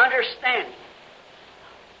our understanding.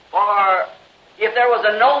 For if there was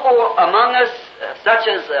a noble among us, such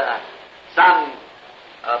as some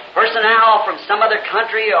personnel from some other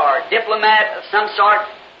country or diplomat of some sort,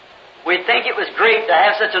 we'd think it was great to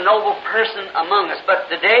have such a noble person among us. But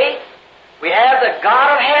today, we have the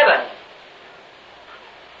God of heaven,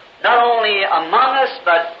 not only among us,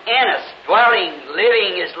 but in us, dwelling,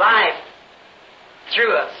 living His life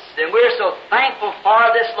through us. And we're so thankful for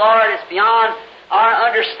this, Lord. It's beyond our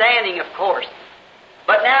understanding, of course.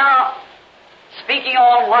 But now, speaking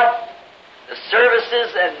on what the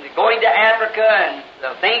services and going to Africa and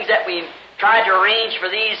the things that we tried to arrange for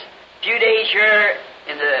these few days here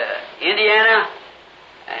in Indiana,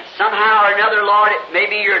 and somehow or another, Lord,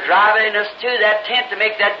 maybe You're driving us to that tent to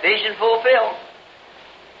make that vision fulfilled.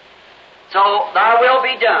 So, Thy will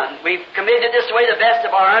be done. We've committed this way the best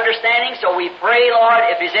of our understanding, so we pray, Lord,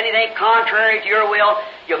 if there's anything contrary to Your will,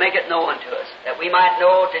 You'll make it known to us, that we might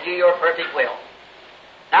know to do Your perfect will.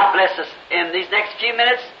 Now bless us in these next few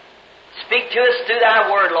minutes. Speak to us through Thy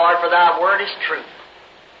Word, Lord, for Thy Word is truth.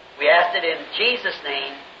 We ask it in Jesus'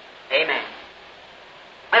 name. Amen.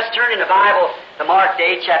 Let's turn in the Bible to Mark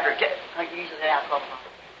Day, chapter 10.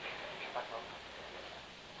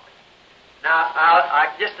 Now,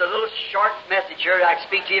 just a little short message here. I can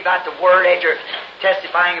speak to you about the Word after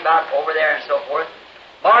testifying about over there and so forth.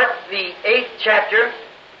 Mark, the 8th chapter,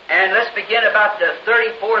 and let's begin about the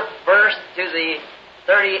 34th verse to the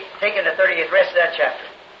taking the 30th, rest of that chapter.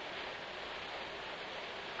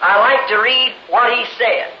 I like to read what he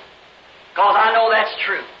said, because I know that's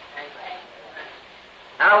true.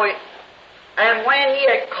 Now, and when he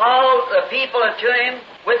had called the people unto him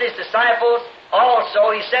with his disciples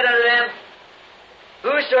also, he said unto them,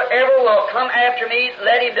 Whosoever will come after me,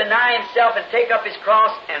 let him deny himself and take up his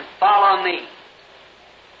cross and follow me.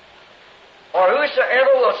 For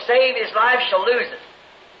whosoever will save his life shall lose it.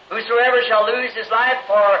 Whosoever shall lose his life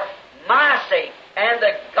for my sake and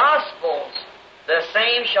the gospel's, the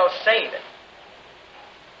same shall save it.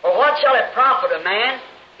 For what shall it profit a man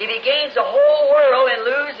if he gains the whole world and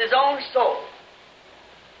lose his own soul?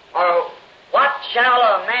 Or what shall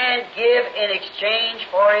a man give in exchange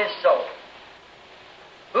for his soul?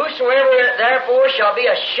 Whosoever therefore shall be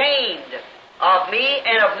ashamed of me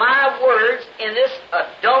and of my words in this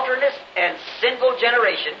adulterous and sinful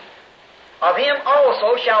generation, of him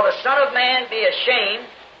also shall the Son of Man be ashamed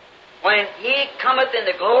when he cometh in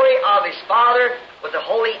the glory of his Father with the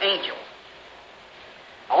holy angels.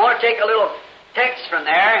 I want to take a little text from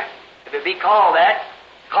there, if it be called that,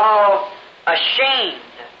 called ashamed.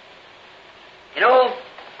 You know,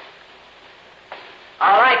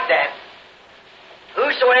 I like that.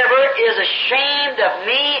 Whosoever is ashamed of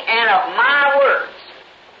me and of my words,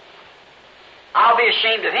 I'll be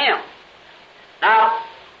ashamed of him. Now,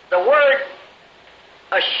 the word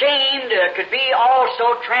ashamed could be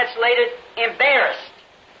also translated embarrassed.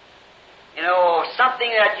 You know, something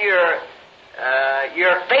that you're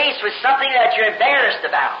faced with something that you're embarrassed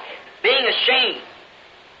about, being ashamed.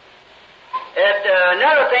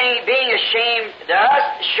 Another thing being ashamed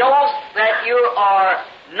does shows that you are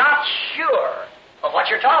not sure of what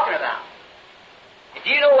you're talking about. If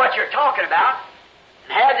you know what you're talking about,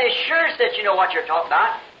 and have the assurance that you know what you're talking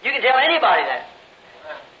about, you can tell anybody that.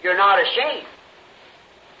 You're not ashamed.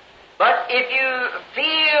 But if you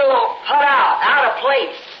feel put out of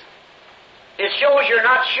place, it shows you're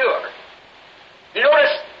not sure. You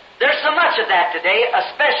notice there's so much of that today,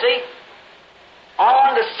 especially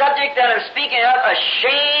on the subject that I'm speaking of,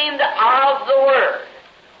 ashamed of the Word.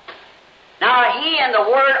 Now, He and the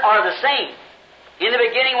Word are the same. In the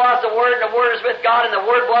beginning was the Word, and the Word is with God, and the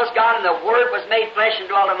Word was God, and the Word was made flesh and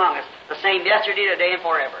dwelt among us. The same yesterday, today, and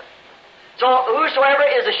forever. So whosoever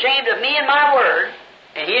is ashamed of me and my word,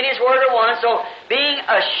 and he and his word are one, so being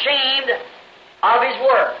ashamed of his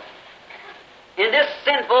word. In this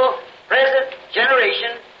sinful present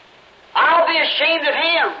generation, I'll be ashamed of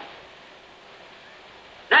him.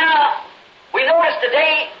 Now, we notice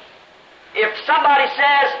today, if somebody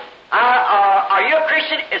says, are you a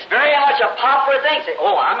Christian? It's very much a popular thing. Say,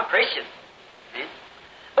 oh, I'm a Christian.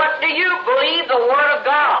 But do you believe the Word of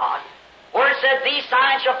God? Where it said, these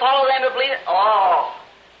signs shall follow them who believe it? Oh,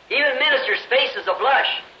 even ministers' faces will blush.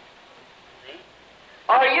 See?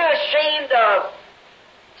 Are you ashamed of,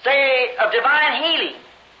 say, of divine healing?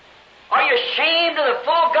 Are you ashamed of the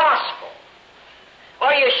full gospel?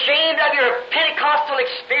 Are you ashamed of your Pentecostal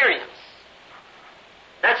experience?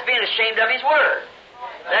 That's being ashamed of His Word.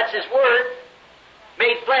 That's His Word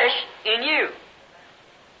made flesh in you.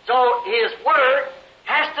 So His Word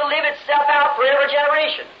has to live itself out for every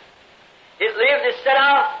generation. It lived itself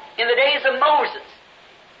out in the days of Moses.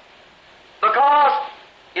 Because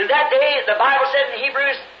in that day, the Bible said in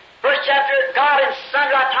Hebrews, first chapter, God in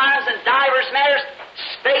sundry times and divers matters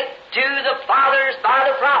spake to the fathers by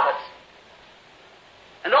the prophets.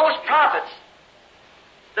 And those prophets,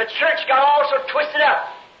 the church got also twisted up.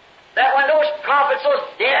 That when those prophets, those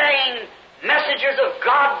daring messengers of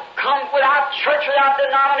God come without church, without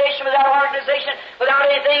denomination, without organization, without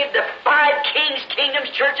anything, defied kings, kingdoms,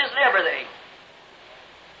 churches, and everything.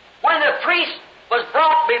 When the priest was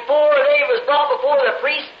brought before the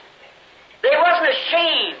priest, they wasn't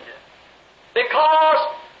ashamed because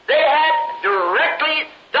they had directly,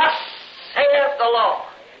 thus saith the Lord.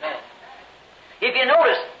 Amen. If you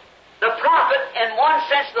notice, the prophet, in one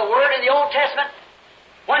sense of the word in the Old Testament,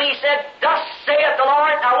 when he said, thus saith the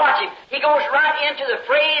Lord, now watch him. He goes right into the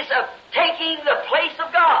phrase of taking the place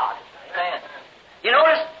of God. Amen. You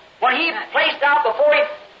notice, when he placed out before him,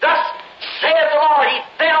 thus saith the Lord, he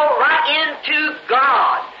fell right into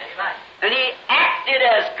God. Amen. And he acted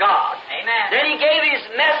as God. Amen. Then he gave his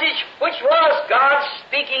message, which was God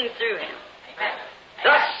speaking through him. Amen.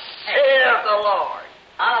 Thus saith the Lord.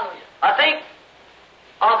 Hallelujah. I think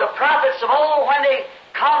of the prophets of old when they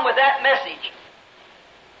come with that message.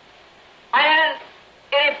 And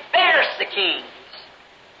it embarrassed the kings.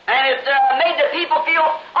 And it made the people feel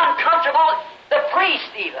uncomfortable, the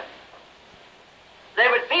priests even. They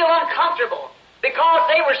would feel uncomfortable because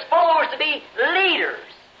they were supposed to be leaders,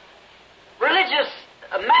 religious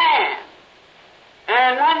man.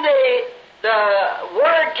 And when the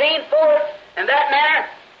word came forth in that manner,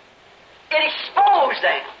 it exposed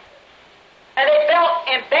them. And they felt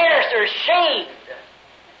embarrassed or ashamed.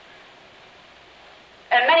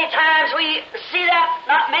 And many times we see that,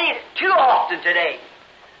 not many, too often today.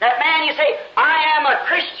 That man, you say, I am a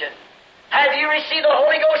Christian. Have you received the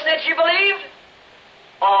Holy Ghost since you believed?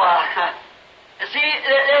 Oh, see,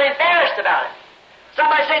 they're embarrassed about it.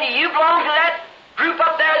 Somebody said, do you belong to that group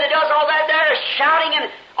up there that does all that there, shouting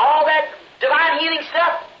and all that divine healing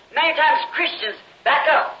stuff? Many times Christians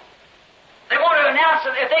back up. They want to announce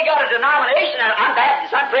that if they got a denomination, I'm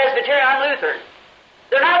Baptist, I'm Presbyterian, I'm Lutheran.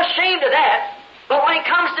 They're not ashamed of that. But when it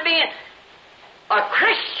comes to being a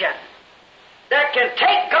Christian that can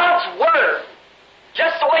take God's Word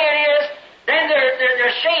just the way it is, then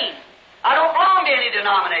they're ashamed. I don't belong to any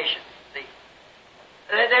denomination. See?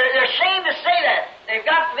 They're ashamed to say that. They've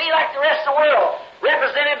got to be like the rest of the world,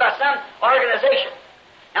 represented by some organization.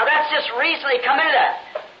 Now that's just recently come into that.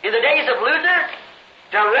 In the days of Luther,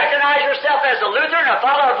 to recognize yourself as a Lutheran, a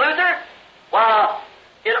follower of Luther, well,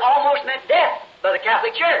 it almost meant death by the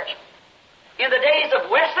Catholic Church. In the days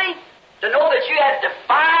of Wesley, to know that you had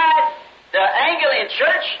defied the Anglican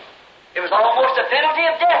Church, it was almost a penalty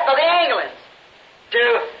of death by the Anglicans. To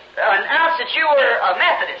announce that you were a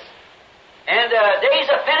Methodist. In the days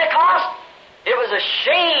of Pentecost, it was a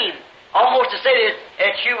shame almost to say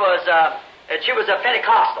that you was a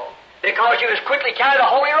Pentecostal, because you was quickly counted a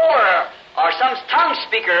holy roller or some tongue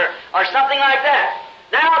speaker or something like that.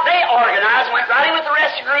 Now they organized, went right in with the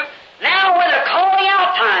rest of the group. Now when the calling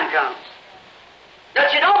out time comes, that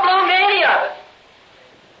you don't belong to any of it.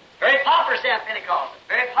 Very popular Sam Pentecostal,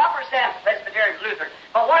 very popular Sam Presbyterian Lutheran.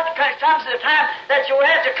 But what comes to the time that you will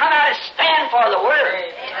have to come out and stand for the Word?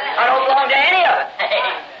 I don't belong to any of it.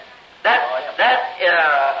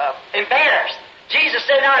 Embarrassed. Jesus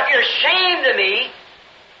said, now if you're ashamed of me,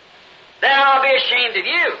 then I'll be ashamed of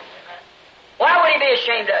you. Why would He be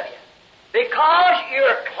ashamed of you? Because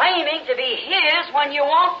you're claiming to be His when you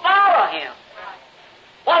won't follow Him.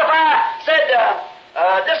 What if I said,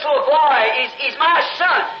 this little boy, he's my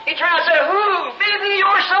son. He turned and said, who? Maybe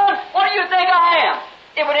your son? What do you think I am?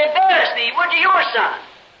 It would embarrass me. Would you, your son?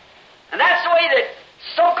 And that's the way that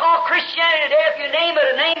so-called Christianity today, if you name it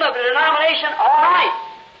a name of a denomination, all right.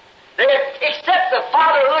 They accept the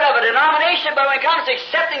fatherhood of a denomination, but when it comes to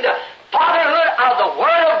accepting the fatherhood of the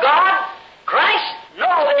Word of God, Christ, no,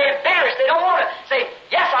 they're embarrassed. They don't want to say,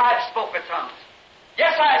 yes, I have spoken with tongues.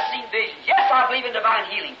 Yes, I have seen visions. Yes, I believe in divine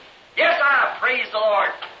healing. Yes, I have praised the Lord.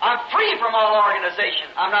 I'm free from all organization.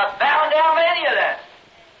 I'm not bound down with any of that.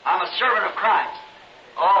 I'm a servant of Christ.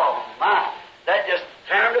 Oh, my. That just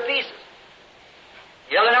tear them to pieces.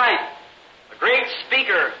 The other night, a great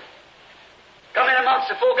speaker come in amongst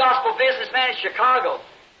the full gospel businessmen in Chicago.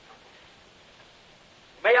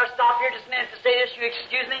 May I stop here just a minute to say this? You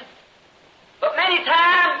excuse me? But many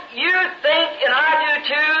times you think, and I do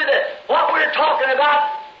too, that what we're talking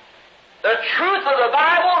about, the truth of the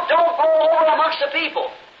Bible, don't go over amongst the people.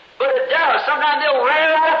 But it does. Sometimes they'll rear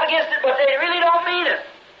right up against it, but they really don't mean it.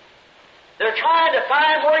 They're trying to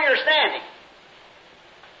find where you're standing.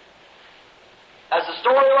 As the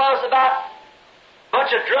story was about a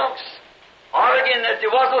bunch of drunks arguing that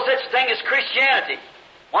there was no such thing as Christianity.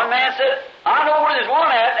 One man said, I know where there's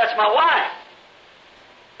one at, that's my wife.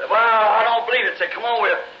 Said, well, I don't believe it. Said, come on,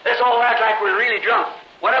 let's all act like we're really drunk.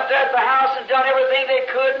 Went up there at the house and done everything they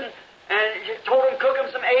could, and told them to cook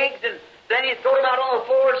them some eggs, and then he threw them out on the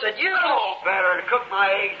floor and said, you know better to cook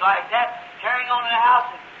my eggs like that. Carrying on in the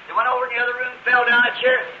house, and they went over to the other room, fell down a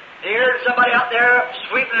chair. They heard somebody out there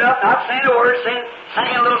sweeping it up, not saying a word, singing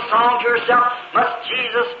a little song to herself, must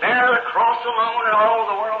Jesus bear the cross alone and all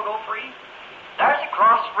the world go free? There's a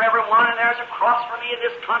cross for everyone, and there's a cross for me, and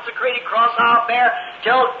this consecrated cross I'll bear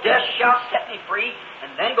till death shall set me free,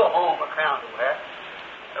 and then go home a crown to wear.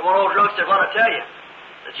 And one old drunk said, well, I tell you,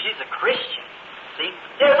 that she's a Christian. See,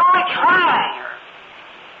 there's only trying her.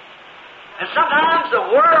 And sometimes the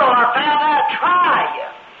world, I found out, try you.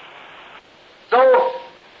 So,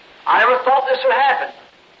 I never thought this would happen.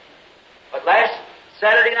 But last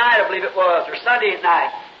Saturday night, I believe it was, or Sunday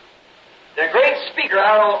night, the great speaker,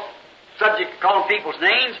 I don't know, subject to calling people's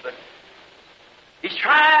names, but he's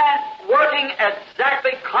working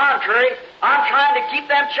exactly contrary. I'm trying to keep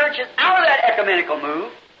them churches out of that ecumenical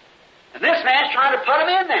move, and this man's trying to put them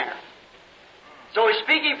in there. So he's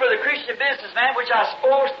speaking for the Christian businessman, which I was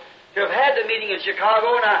supposed to have had the meeting in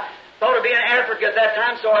Chicago, and I thought of being in Africa at that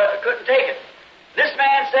time, so I couldn't take it. This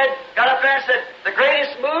man got up there and said, the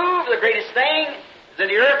greatest move, the greatest thing is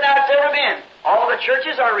in the earth now it's ever been. All the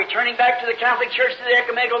churches are returning back to the Catholic Church to the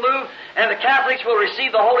ecumenical move, and the Catholics will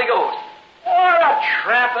receive the Holy Ghost. What a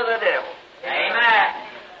trap of the devil. Amen.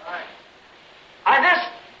 And this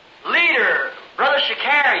leader, Brother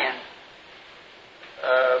Shakarian,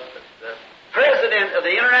 the president of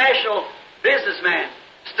the International Businessman,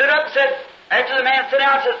 stood up and said, after the man sat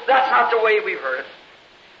down, said, that's not the way we've heard it.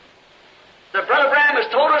 The Brother Branham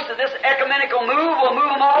has told us that this ecumenical move will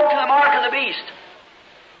move them all to the mark of the beast.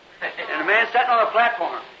 And the man sitting on the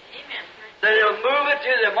platform said it'll move it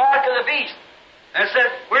to the mark of the beast. And said,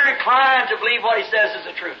 we're inclined to believe what he says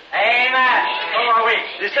is the truth. Amen. So are we.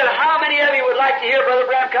 They said, how many of you would like to hear Brother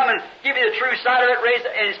Branham come and give you the true side of it?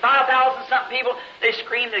 And it's 5,000-something people. They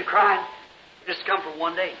screamed and cried. Just come for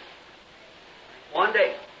one day. One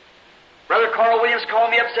day. Brother Carl Williams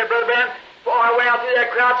called me up and said, Brother Branham, before I went out through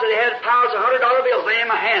that crowd, so they had piles of $100 bills laying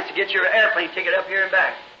in my hands to get your airplane ticket up here and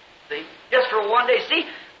back. See? Just for one day. See?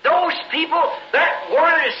 Those people, that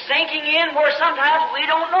word is sinking in where sometimes we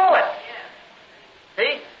don't know it.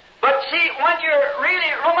 See? But see, when you're really,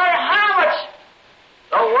 no matter how much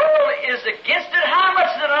the world is against it, how much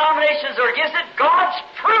the denominations are against it, God's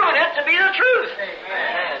proven it to be the truth.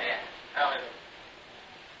 Amen.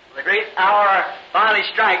 The great hour finally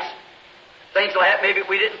strikes. Things like that maybe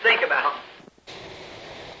we didn't think about.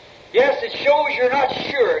 Yes, it shows you're not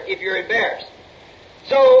sure if you're embarrassed.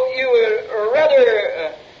 So you would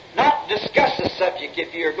rather not discuss the subject.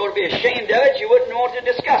 If you're going to be ashamed of it, you wouldn't want to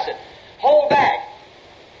discuss it. Hold back.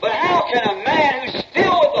 But how can a man who's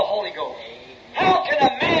filled with the Holy Ghost, how can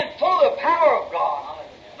a man full of the power of God,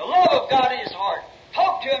 the love of God in his heart,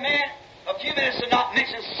 talk to a man a few minutes and not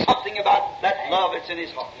mention something about that love that's in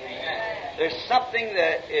his heart? There's something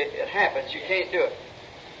that it happens. You can't do it.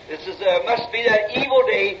 This must be that evil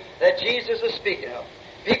day that Jesus is speaking of.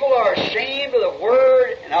 People are ashamed of the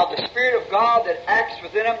Word and of the Spirit of God that acts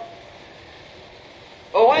within them.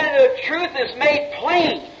 But when the truth is made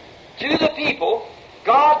plain to the people,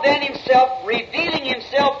 God then Himself revealing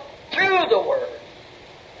Himself through the Word.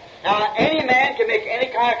 Now, any man can make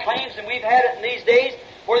any kind of claims, and we've had it in these days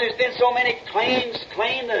where there's been so many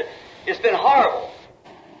claimed that it's been horrible.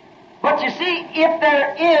 But you see, if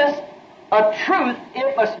there is a truth,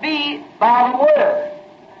 it must be by the Word.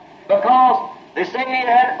 Because They say they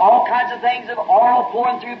had all kinds of things of oil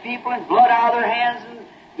pouring through people and blood out of their hands and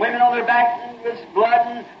women on their back and with blood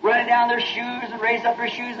and running down their shoes and raise up their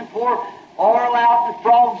shoes and pour oil out and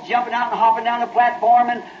frogs jumping out and hopping down the platform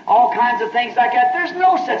and all kinds of things like that. There's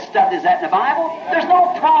no such stuff as that in the Bible. There's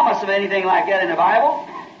no promise of anything like that in the Bible.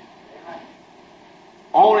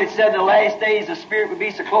 Only it said in the last days the Spirit would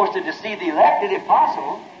be so close to deceive the elected if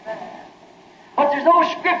possible. But there's no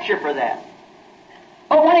scripture for that.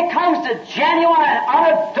 But when it comes to genuine,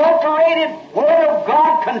 unadulterated Word of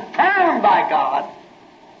God, confirmed by God,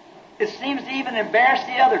 it seems to even embarrass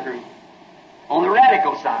the other group on the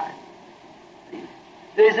radical side.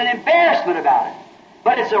 There's an embarrassment about it.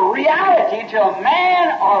 But it's a reality to a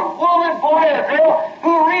man or woman, boy or girl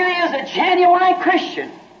who really is a genuine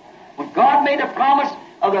Christian. When God made a promise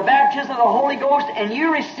of the baptism of the Holy Ghost and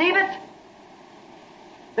you receive it,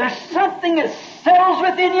 there's something that settles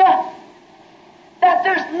within you that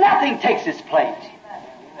there's nothing takes its place.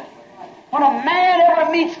 When a man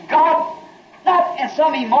ever meets God, not in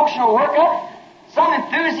some emotional workup, some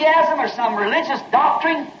enthusiasm or some religious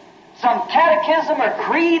doctrine, some catechism or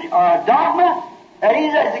creed or a dogma that he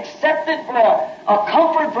has accepted for a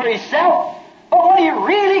comfort for himself, but when he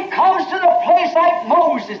really comes to the place like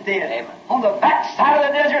Moses did, Amen. On the backside of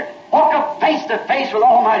the desert, walk up face to face with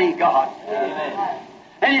Almighty God. Amen.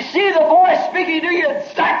 And you see the voice speaking to you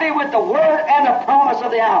exactly with the word and the promise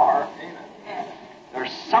of the hour. Amen.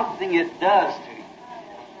 There's something it does to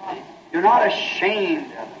you. You're not ashamed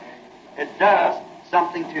of it. It does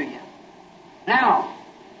something to you. Now,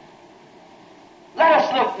 let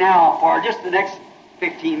us look now for just the next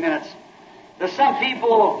 15 minutes to some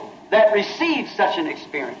people that received such an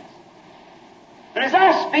experience. And as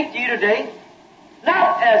I speak to you today,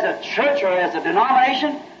 not as a church or as a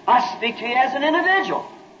denomination, I speak to you as an individual.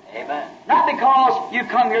 Amen. Not because you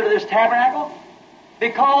come here to this tabernacle,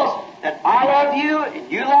 because that I love you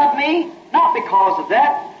and you love me, not because of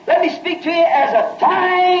that. Let me speak to you as a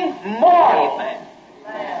dying mortal. Amen.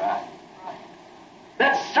 Amen.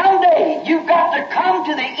 That someday you've got to come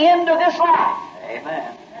to the end of this life.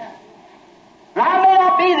 Amen. Now, I may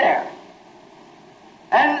not be there.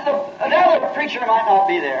 And another preacher might not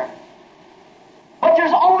be there. But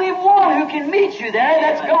there's only one who can meet you there, and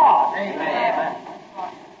that's God. Amen.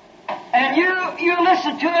 And you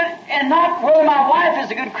listen to it, and not whether my wife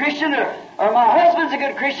is a good Christian or my husband's a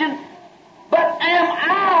good Christian, but am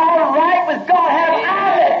I all right with God? Have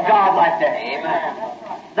I met God like that? Amen.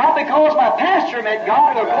 Not because my pastor met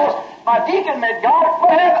God, or because my deacon met God,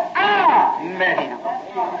 but have I met Him?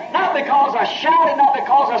 Not because I shouted, not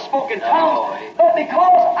because I spoke in tongues, but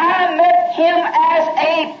because I met Him as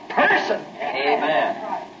a person. Amen.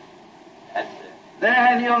 That's it.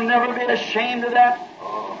 Then you'll never be ashamed of that.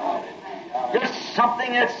 There's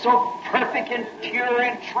something that's so perfect and pure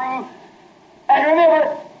and true. And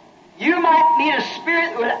remember, you might meet a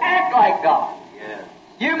spirit that would act like God. Yes.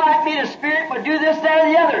 You might meet a spirit that would do this, that,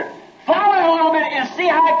 or the other. Follow it a little bit and see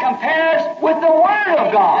how it compares with the Word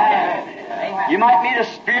of God. Amen. You might meet a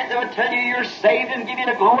spirit that would tell you you're saved and give you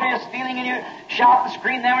a glorious feeling and you shout and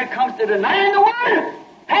scream. Then when it comes to denying the Word,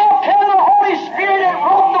 how can the Holy Spirit that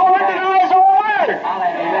wrote the Word deny His own Word?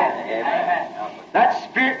 Amen. Amen. That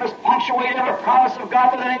spirit must punctuate every promise of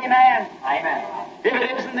God with an amen. Amen. If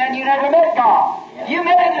it isn't, then you never met God. Yes. You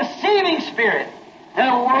met a deceiving spirit. And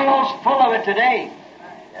the world's full of it today.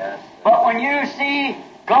 Yes. But when you see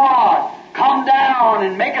God come down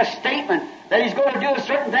and make a statement that He's going to do a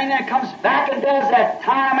certain thing, then comes back and does that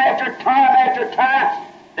time after time after time,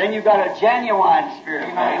 then you've got a genuine spirit.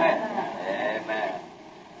 Amen. Amen.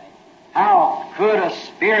 How could a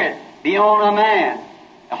spirit be on a man?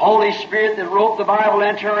 The Holy Spirit that wrote the Bible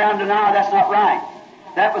and turn around and deny, that's not right.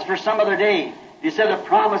 That was for some other day. He said the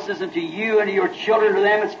promises unto you and to your children, to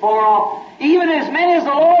them it's far off, even as many as the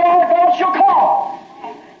Lord our God shall call.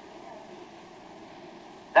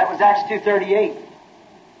 That was Acts 2:38.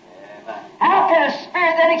 How can a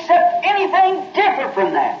spirit then accept anything different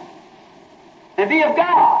from that and be of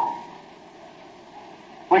God?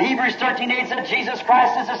 When Hebrews 13:8 said Jesus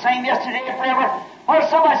Christ is the same yesterday and forever, well,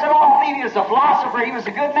 somebody said, oh, I believe He was a philosopher, He was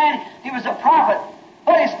a good man, He was a prophet.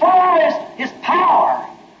 But as far as His power,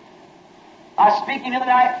 I was speaking the other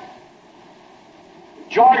night,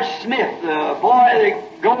 George Smith, the boy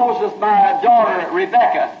that goes with my daughter,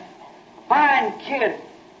 Rebecca, fine kid,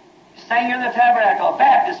 sang in the tabernacle, a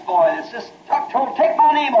Baptist boy that's just told, take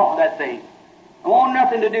my name off of that thing. I want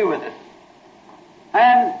nothing to do with it.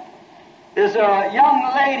 And there's a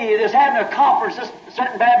young lady that's having a conference at a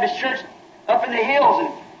certain Baptist church up in the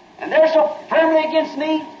hills, and they're so firmly against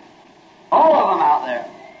me, all of them out there.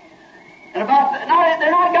 And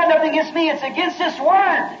they're not got nothing against me, it's against this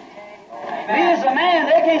Word. Amen. man's a man.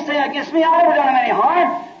 They can't say against me. I never done them any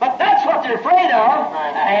harm. But that's what they're afraid of.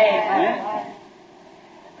 Amen.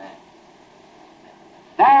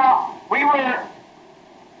 Now, we were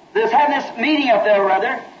having this meeting up there,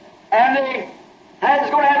 rather, and they was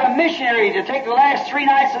going to have a missionary to take the last 3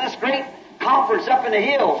 nights of this great conference up in the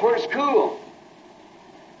hills where it's cool.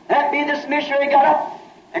 That be this missionary got up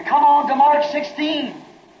and come on to March 16.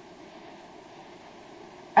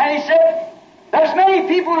 And he said, there's many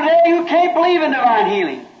people today who can't believe in divine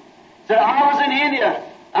healing. He said, I was in India.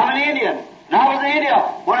 I'm an Indian. And I was in India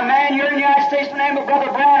when a man here in the United States by the name of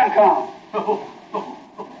Brother Branham come.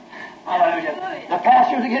 Hallelujah. The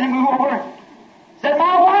pastor was going to move over. Said,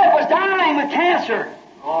 my wife was dying with cancer.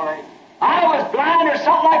 Glory. I was blind or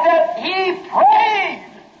something like that. He prayed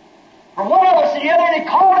for one of us and the other, and he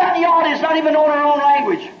called out in the audience, not even knowing our own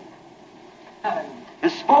language,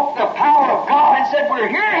 and spoke the power of God and said, we're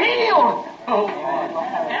here healed.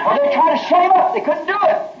 Well, they tried to shut him up. They couldn't do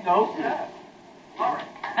it. No.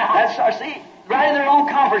 That's, I see, right in their own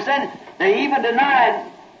conference. And they even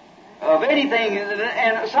denied of anything.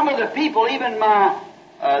 And some of the people, even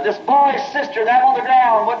this boy's sister, that on the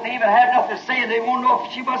ground, wouldn't even have enough to say. They won't know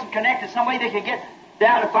if she wasn't connected. Some way they could get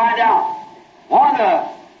down to find out. One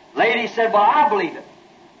lady said, well, I believe it.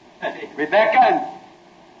 Rebecca and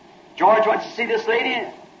George went to see this lady.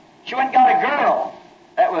 She went and got a girl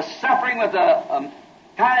that was suffering with a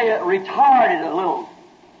kind of retarded a little.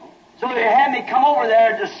 So they had me come over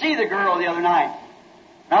there to see the girl the other night.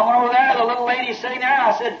 And I went over there, the little lady sitting there, and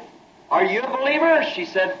I said, are you a believer? She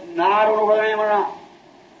said, no, I don't know whether I am or not.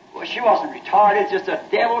 Well, she wasn't retarded, it's just a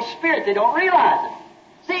devil's spirit. They don't realize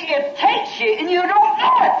it. See, it takes you, and you don't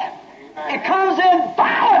know it. It comes in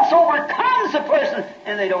violence, overcomes the person,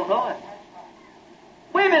 and they don't know it.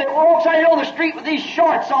 Women that walks out here on the street with these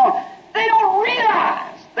shorts on, they don't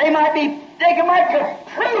realize they might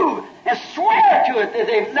prove and swear to it that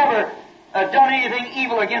they've never done anything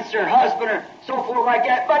evil against their husband or so forth like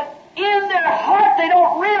that. But in their heart they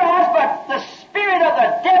don't realize, but the spirit of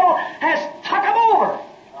the devil has took them over.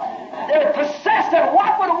 They're possessed of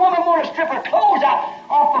what would a woman want to strip her clothes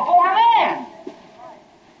off before a man?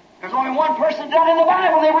 There's only one person done in the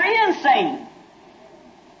Bible. They were insane.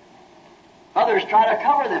 Others try to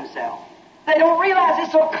cover themselves. They don't realize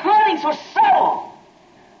it's so cunning, so subtle.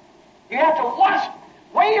 You have to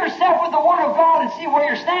weigh yourself with the Word of God and see where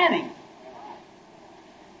you're standing.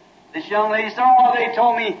 This young lady said, they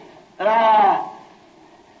told me that I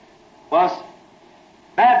was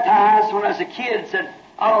baptized when I was a kid. Said,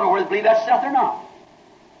 I don't know whether to believe that stuff or not.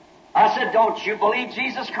 I said, don't you believe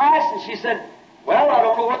Jesus Christ? And she said, well, I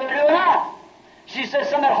don't know whether to do or not. She said,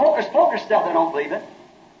 some of that hocus-pocus stuff, I don't believe it.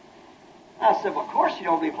 I said, well, of course you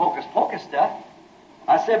don't believe hocus-pocus stuff.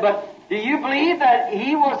 I said, but do you believe that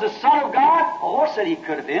He was the Son of God? Oh, I said He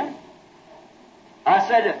could have been. I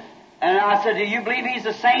said, do you believe He's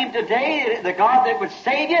the same today, the God that would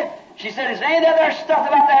save you? She said, is there any other stuff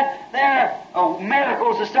about that there,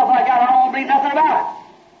 miracles and stuff like that? I don't believe nothing about it.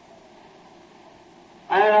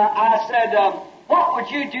 And I said, what would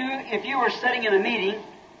you do if you were sitting in a meeting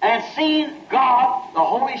and seen God, the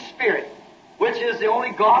Holy Spirit, which is the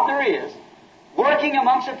only God there is, working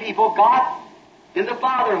amongst the people, God in the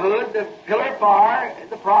fatherhood, the pillar of fire,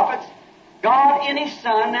 the prophets, God in His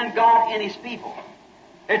Son, and God in His people.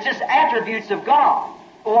 It's just attributes of God.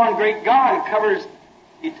 One great God who covers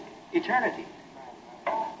eternity.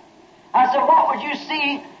 I said, what would you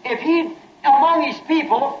see if He, among His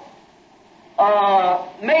people,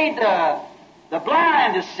 made the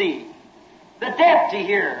blind to see, the deaf to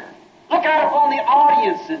hear, look out upon the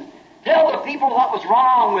audience and tell the people what was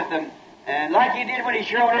wrong with them, and like He did when He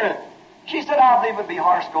showed her. She said, I believe it would be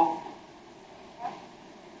horoscope.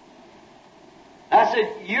 I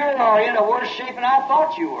said, you are in a worse shape than I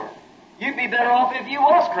thought you were. You'd be better off if you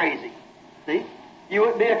was crazy. See? You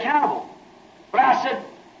wouldn't be accountable. But I said,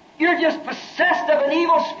 you're just possessed of an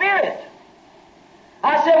evil spirit.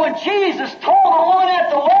 I said, when Jesus told the woman at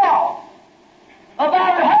the well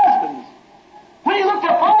about her husbands, when He looked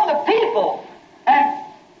upon the people and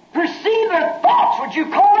perceived their thoughts, would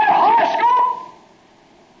you call that horoscope?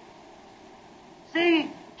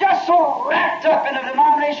 See, just so wrapped up in a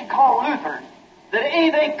denomination called Lutheran that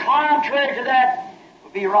anything contrary to that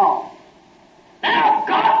would be wrong. Now,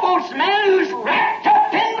 God wants a man who's wrapped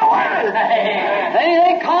up in the Word.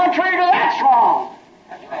 Anything contrary to that's wrong.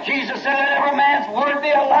 Jesus said, let every man's word be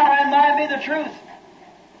a lie and mine be the truth.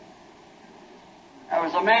 There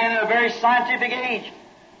was a man in a very scientific age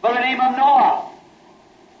by the name of Noah.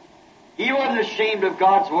 He wasn't ashamed of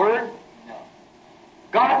God's Word.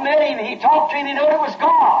 God met him, He talked to him, He knew it was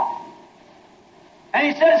God. And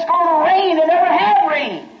He said, it's going to rain. It never had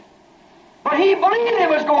rained. But he believed it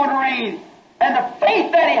was going to rain. And the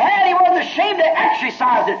faith that he had, he wasn't ashamed to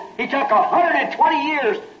exercise it. He took 120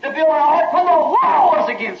 years to build an ark when the world was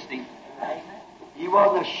against him. He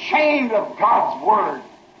wasn't ashamed of God's Word.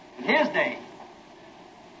 In his day,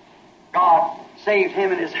 God saved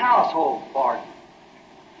him and his household for it.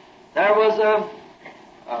 There was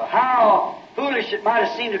how foolish it might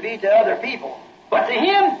have seemed to be to other people. But to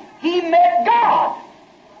him, he met God.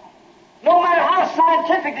 No matter how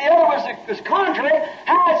scientific the other was contrary,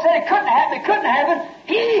 how it said it couldn't happen,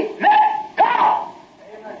 he met God.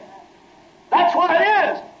 Amen. That's what it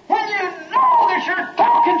is. When you know that you're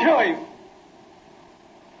talking to him.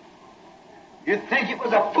 You'd think it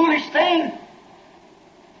was a foolish thing.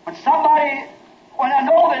 When I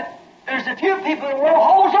know that there's a few people in the world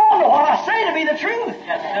holds on to what I say to be the truth.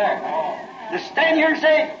 Yes, sir. To stand here and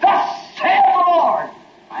say, thus saith the Lord,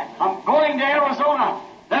 I'm going to Arizona.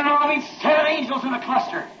 Then I'll meet 7 angels in a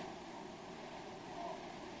cluster.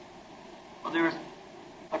 Well, there was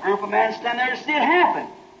a group of men standing there to see it happen.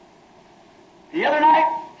 The other night,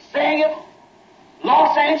 saying it,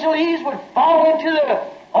 Los Angeles would fall into the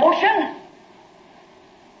ocean.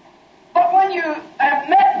 But when you have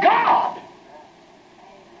met God,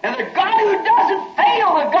 and the God who doesn't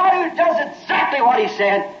fail, the God who does exactly what He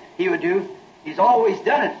said He would do, He's always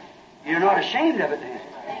done it. You're not ashamed of it then.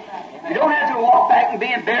 You don't have to walk back and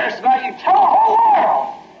be embarrassed about it. You tell the whole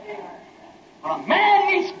world. When a man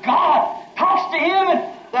meets God, talks to Him,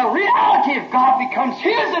 and the reality of God becomes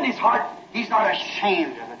his in his heart, he's not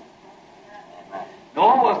ashamed of it.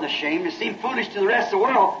 Noah wasn't ashamed. It seemed foolish to the rest of the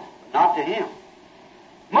world, but not to him.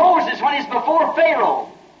 Moses, when he's before Pharaoh,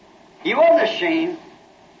 he wasn't ashamed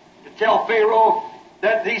to tell Pharaoh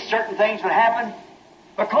that these certain things would happen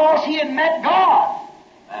because he had met God.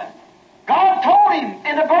 God told him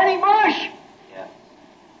in the burning bush. Yeah.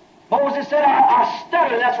 Moses said, I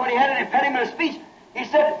stutter. That's what he had an impediment of speech. He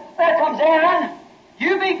said, there comes Aaron.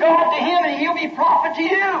 You be God to him and he'll be prophet to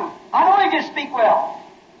you. I know he can speak well.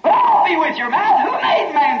 But I'll be with your mouth. Who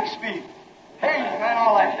made man to speak? Hey, man,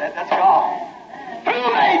 all that. That's God.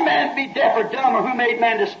 Who made man to be deaf or dumb, or who made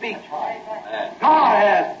man to speak? God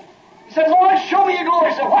has. He said, Lord, show me your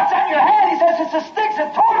glory. He said, what's that in your hand? He says, it's a stick.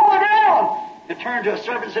 Said, throw it on the ground. He turned to a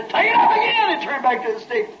servant and said, take it up again, and turned back to the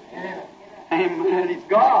stick. Amen. He's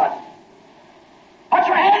God. Put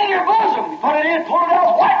your hand in your bosom. He put it in, pulled it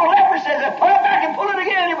out. White with leprosy. He said, put it back and pull it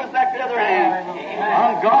again. It was back to the other hand.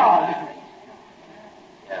 I'm God.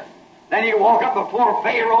 Then he'd walk up before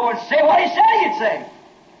Pharaoh and say what he said he'd say.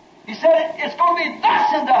 He said, it's going to be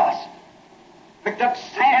thus and thus. Picked up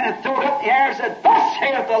sand and threw it up in the air and said, thus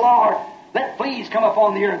saith the Lord, let fleas come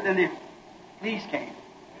upon the earth. And the fleas came.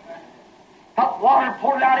 Took water and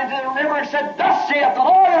poured it out into the river and said, thus saith the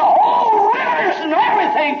Lord, and the whole rivers and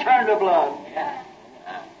everything turned to blood.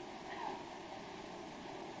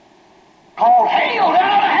 Called hail down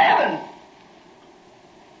out of heaven.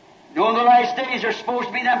 You know, in the last days there's supposed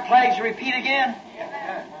to be them plagues to repeat again.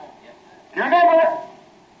 And remember,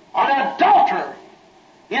 an adulterer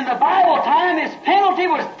in the Bible time, his penalty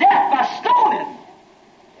was death by stoning.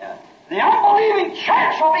 The unbelieving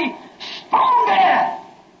church will be stoned to death.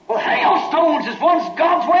 Well, hailstones is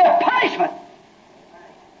God's way of punishment.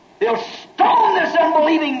 They'll stone this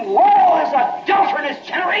unbelieving world, this adulterous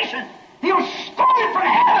generation. He'll stone it from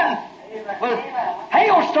heaven with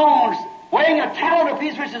hailstones weighing a talent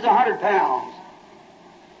apiece, which is 100 pounds.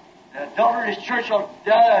 The adulterous church will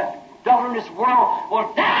adulterous world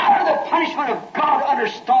will die under the punishment of God under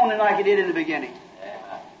stoning like it did in the beginning.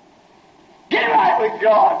 Get right with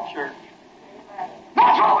God, church.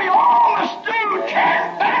 That's what we all must do.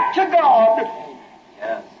 Turn back to God.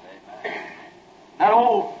 Yes, amen. That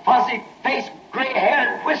old fuzzy face,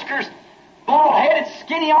 gray-headed whiskers, bald-headed,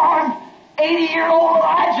 skinny arm, 80-year-old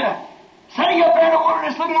Elijah, sitting up there in the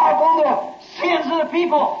wilderness looking out upon the sins of the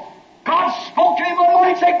people. God spoke to him one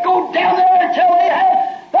morning and said, go down there and tell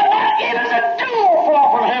Ahab that not even a dew will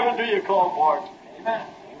fall from heaven do you call for it. Amen.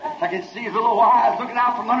 I can see his little eyes looking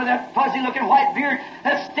out from under that fuzzy-looking white beard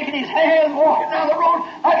that's sticking his hand walking down the road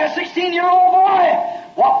like a 16-year-old boy.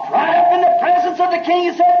 Walked right up in the presence of the king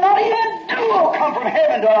and said, not even dew will come from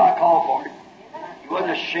heaven till I call for it. He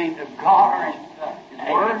wasn't ashamed of God or his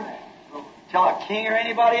word. Tell a king or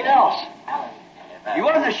anybody else. He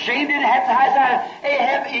wasn't ashamed. Didn't have to hide.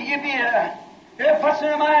 Ahab, you'd be puts in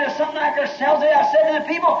your mind of something like ourselves. I said to the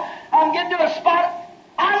people, I'm getting to a spot.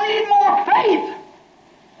 I need more faith.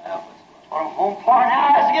 What I'm home for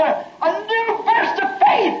now is to get a new burst of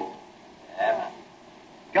faith.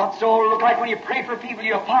 Got so it look like when you pray for people,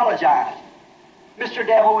 you apologize. Mr.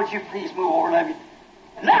 Devil, would you please move over and let me?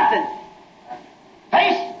 Nothing.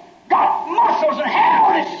 Face got muscles and hair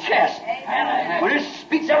on its chest. When it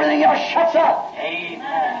speaks, everything else shuts up.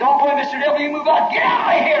 Amen. Don't go, Mr. Devil, you move out. Get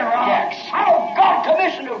out of here, Rock. Son of God,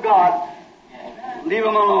 commission of God. Leave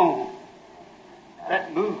him alone.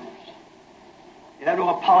 That moves. You have no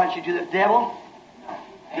apology to the devil.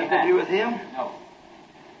 Nothing to do with him. No.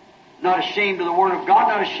 Not ashamed of the Word of God,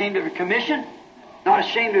 not ashamed of the commission, not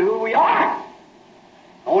ashamed of who we are.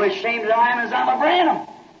 Only ashamed that I am is I'm a Branham.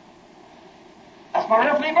 That's my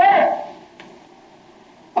earthly birth.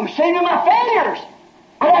 I'm ashamed of my failures.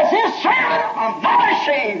 But as His servant, I'm not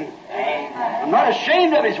ashamed. Amen. I'm not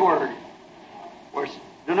ashamed of His Word. Where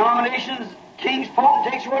denominations, kings,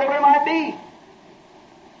 potentates, whatever it might be,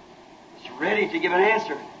 it's ready to give an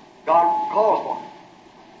answer. God calls for it.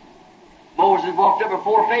 Moses walked up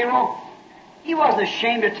before Pharaoh. He wasn't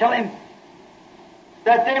ashamed to tell him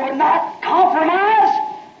that they would not compromise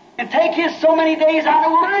and take his so many days out in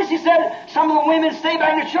the wilderness. He said, some of the women stay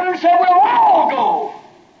back in the children and said, we'll all go.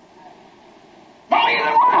 Not even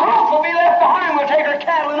one hoof will be left behind. We'll take our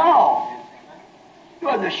cattle and all. He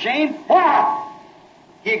wasn't ashamed. Why?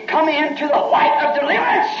 He had come into the light of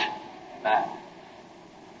deliverance. Amen.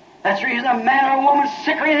 That's the reason a man or a woman,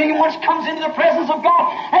 sick or anything, once comes into the presence of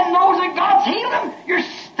God and knows that God's healed them, you're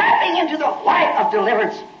stepping into the light of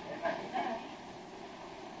deliverance.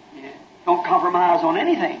 Yeah. Don't compromise on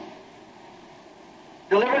anything.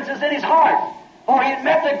 Deliverance is in his heart. For he had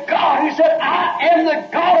met the God who said, I am the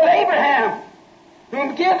God of Abraham,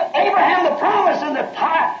 who give Abraham the promise, and the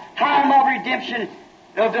time of redemption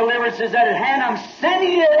of deliverance is at hand. I'm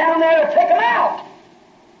sending you down there to take them out.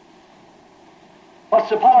 What's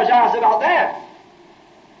to apologize about that?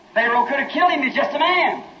 Pharaoh could have killed him. He's just a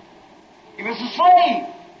man. He was a slave.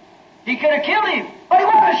 He could have killed him. But he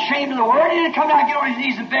wasn't ashamed of the word. He didn't come down and get on his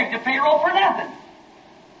knees and beg to Pharaoh for nothing.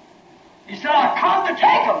 He said, I've come to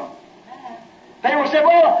take him. Pharaoh said,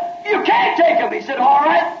 well, you can't take him. He said, all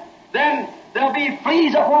right, then there'll be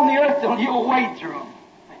fleas up on the earth till you'll wade through them.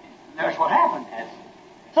 And there's what happened.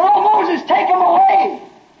 So Moses, take him away.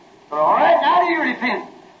 But all right, now do you repent?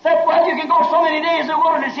 Said, well, you can go so many days in the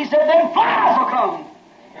wilderness. He said, then flies will come.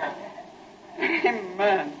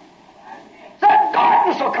 Amen. Said,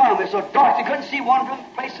 darkness will come. It's so dark they couldn't see one from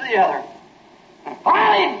the place to the other. And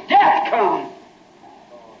finally, death come.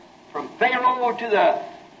 From Pharaoh to the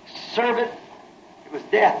servant, it was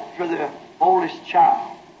death for the oldest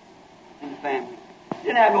child in the family. He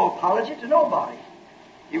didn't have no apology to nobody.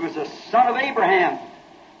 He was a son of Abraham,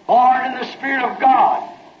 born in the Spirit of God,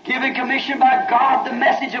 given commission by God, the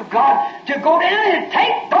message of God, to go down and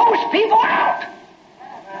take those people out.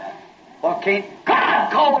 Well, can't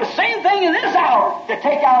God call the same thing in this hour to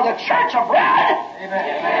take out of the church of bread?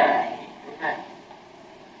 Amen.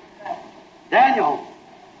 Daniel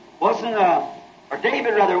wasn't, or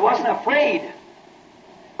David rather, wasn't afraid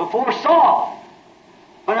before Saul.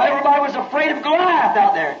 When everybody was afraid of Goliath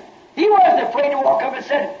out there, he wasn't afraid to walk up and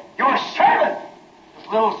said, your servant, this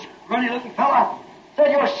little scrawny-looking fella,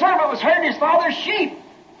 said, your servant was herding his father's sheep.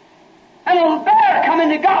 And a bear come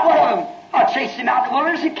in and got one of them. I chased him out in the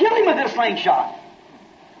wilderness and killed him with this slingshot.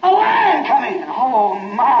 A lion come in. Oh,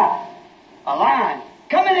 my. A lion.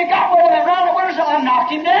 Come in and got one of them around the wilderness. I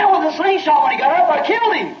knocked him down with a slingshot. When he got up, I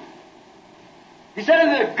killed him. He said,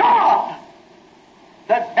 and the God,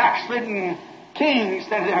 that backslidden king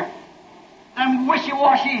standing there, them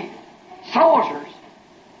wishy-washy soldiers,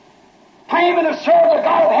 claiming to serve the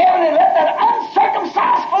God of heaven, and let that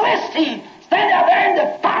uncircumcised Philistine stand out there and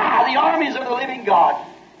defy the armies of the living God.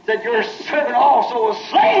 Said, your servant also will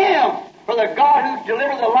slay him, for the God who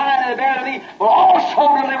delivered the lion and the bear to me will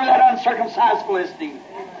also deliver that uncircumcised Philistine.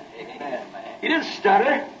 Amen. He didn't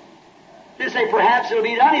stutter. He didn't say, perhaps it'll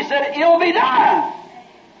be done. He said, it'll be done.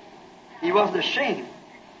 He wasn't ashamed.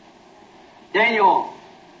 Daniel,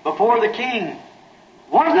 before the king,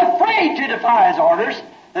 wasn't afraid to defy his orders,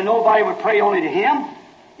 and nobody would pray only to him.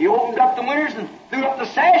 He opened up the windows and threw up the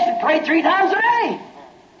sash and prayed 3 times a day.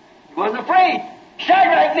 He wasn't afraid.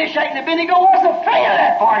 Shadrach, Meshach, and Abednego wasn't afraid of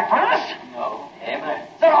that fiery furnace. No. Amen.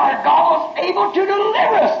 That our God was able to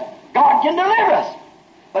deliver us. God can deliver us.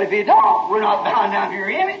 But if He don't, we're not bound down to your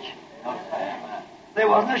image. No, amen. They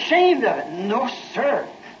wasn't ashamed of it. No, sir.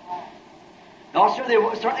 No, sir, they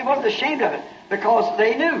certainly wasn't ashamed of it because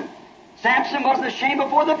they knew. Samson wasn't ashamed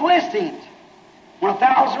before the Philistines. When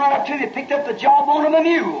 1,000 ran up to him, he picked up the jawbone of a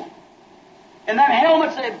mule. And them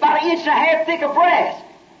helmets about 1.5 inches thick of brass.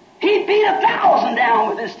 He beat 1,000 down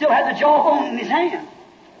with it and still had the jawbone in his hand.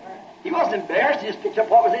 He wasn't embarrassed. He just picked up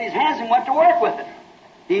what was in his hands and went to work with it.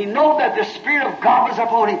 He knew that the Spirit of God was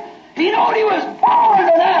upon him. He knew he was born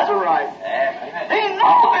as a Nazarite. He knew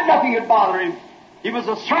that nothing could bother him. He was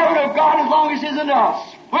a servant of God as long as He's in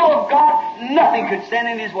us. Will of God, nothing could stand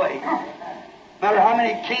in His way. No matter how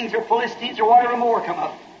many kings or Philistines or whatever more come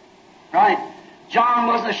up. Right? John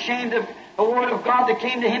wasn't ashamed of the Word of God that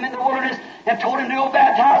came to him in the wilderness and told him to go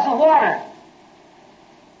baptize with water.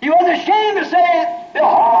 He wasn't ashamed to say,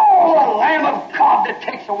 "Behold, the Lamb of God that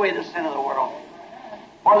takes away the sin of the world."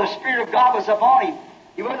 For the Spirit of God was upon him.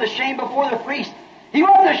 He wasn't ashamed before the priest. He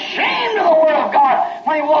wasn't ashamed of the Word of God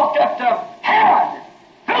when he walked up to Herod.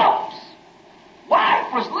 Philip's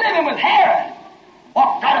wife was living with Herod.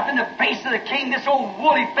 Walked right up in the face of the king, this old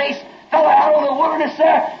woolly face fella out in the wilderness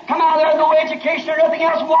there, come out there with no education or nothing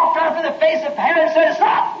else, walked right up in the face of Herod and said, "It's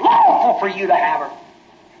not lawful for you to have her."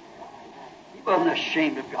 He wasn't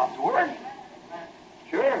ashamed of God's Word.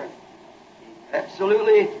 Sure.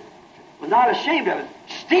 Absolutely was not ashamed of it.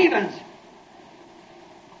 Stephen's.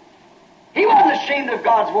 He wasn't ashamed of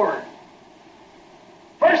God's Word.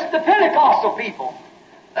 First, the Pentecostal people.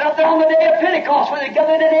 Up there on the day of Pentecost, when they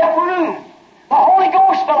gathered in the upper room, the Holy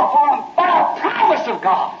Ghost fell upon them by a promise of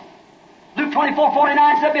God. Luke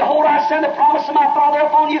 24:49 said, "Behold, I send the promise of my Father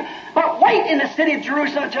upon you, but wait in the city of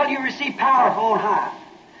Jerusalem until you receive power from on high."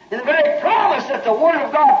 And the very promise that the Word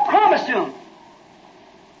of God promised him.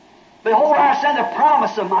 "Behold, I send the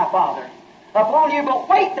promise of my Father upon you, but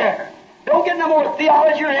wait there. Don't get no more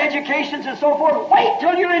theology or educations and so forth. Wait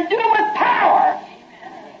till you're endued with power."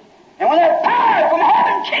 And when that power from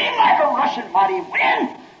heaven came like a rushing mighty wind,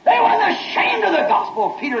 they weren't ashamed of the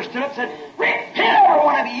gospel. Peter stood up and said, "Repent, every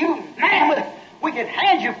one of you, man with wicked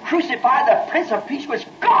hands, you've crucified the Prince of Peace, which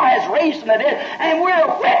God has raised from the dead, and we're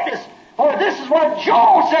a witness. For this is what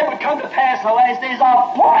Joel said would come to pass in the last days.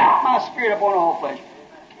 I'll pour out my Spirit upon all flesh."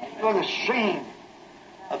 They weren't ashamed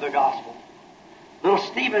of the gospel. Little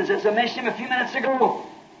Stevens, as I mentioned him a few minutes ago,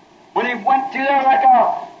 when he went through there like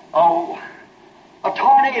a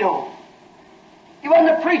tornado. He wasn't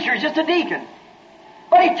a preacher, just a deacon.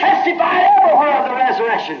 But he testified everywhere of the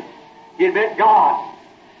resurrection. He had met God.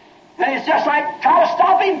 And it's just like trying to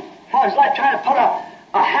stop him. Well, it's like trying to put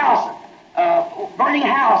a house, burning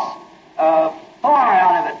house, fire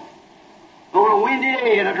out of it on a windy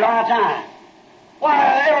day and a dry time.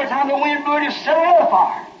 Why, every time the wind blew, it set another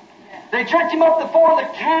fire. They jerked him up before the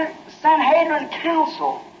Sanhedrin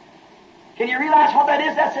Council. Can you realize what that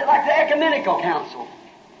is? That's like the Ecumenical Council.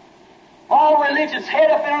 All religions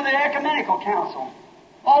head up there on the Ecumenical Council.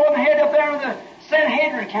 All of them head up there on the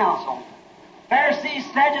Sanhedrin Council. Pharisees,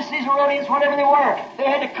 Sadducees, Herodians, whatever they were, they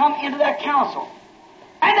had to come into that council.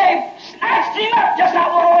 And they snatched him up. Just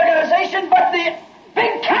not one organization, but the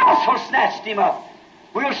big council snatched him up.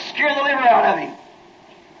 We'll scare the liver out of him.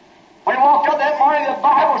 When he walked up that morning, the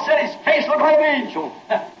Bible said his face looked like an angel.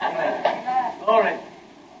 Glory.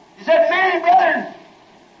 He said, "Men and brethren,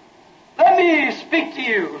 let me speak to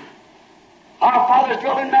you. Our fathers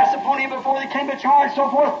dwelt in Macedonia before they came to charge," and so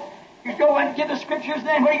forth. You go and give the scriptures, and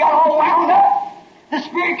then when he got all wound up, the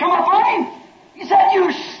Spirit come up on him. He said,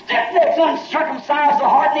 "You stiff-necks, uncircumcised of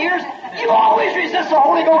heart and ears, you always resist the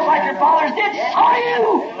Holy Ghost like your fathers did. So do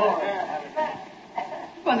you."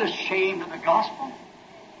 He wasn't ashamed of the gospel.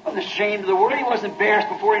 He wasn't ashamed of the word. He wasn't embarrassed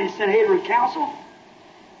before any Sanhedrin council.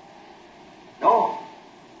 No.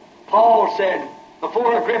 Paul said,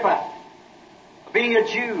 before Agrippa, being a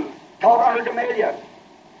Jew, taught under Gamaliel,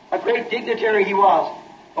 a great dignitary he was.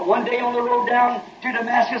 But one day on the road down to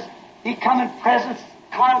Damascus, he come in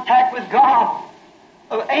contact with God.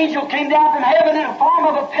 An angel came down from heaven in the form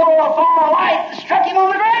of a pillar of fire of light and struck him on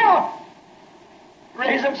the ground.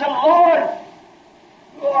 Raised up and said, "Lord,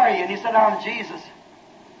 who are you?" And he said, "I'm Jesus."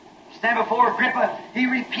 Stand before Agrippa, he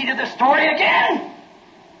repeated the story again.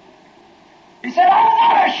 He said, "I'm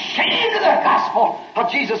not ashamed of the gospel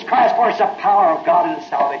of Jesus Christ, for it's the power of God and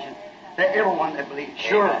salvation to everyone that believes."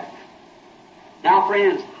 Sure. Amen. Now,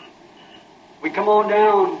 friends, we come on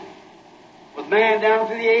down with man down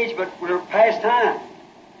through the age, but we're past time.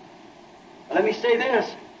 Let me say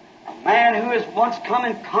this. A man who has once come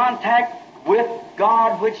in contact with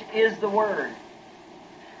God, which is the Word,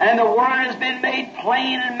 and the Word has been made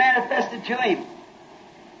plain and manifested to him.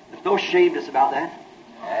 There's no shameness about that.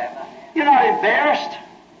 You're not embarrassed.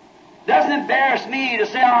 Doesn't embarrass me to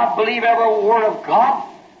say I believe every word of God.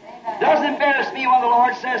 Doesn't embarrass me when the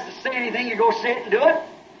Lord says to say anything, you go say it and do it.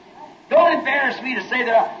 Don't embarrass me to say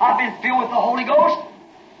that I've been filled with the Holy Ghost.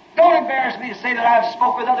 Don't embarrass me to say that I've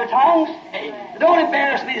spoke with other tongues. Don't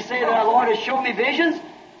embarrass me to say that the Lord has shown me visions.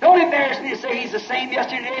 Don't embarrass me to say He's the same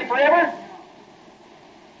yesterday and forever.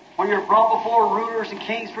 When you're brought before rulers and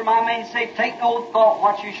kings for my name's sake, take no thought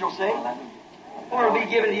what you shall say. For it will be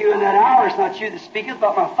given to you in that hour. It's not you that speaketh,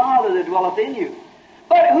 but my Father that dwelleth in you.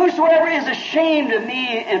 But whosoever is ashamed of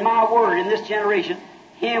me and my word in this generation,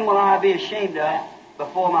 him will I be ashamed of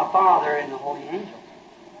before my Father and the holy angels.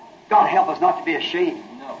 God help us not to be ashamed.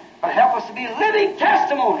 No. But help us to be living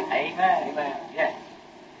testimony. Amen. Amen. Yes.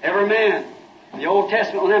 Every man in the Old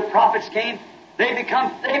Testament, when them prophets came, they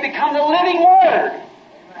become the living Word.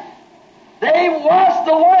 They was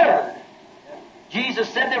the Word. Jesus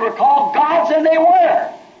said they were called gods, and they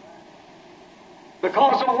were.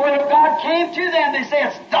 Because the Word of God came to them, they say,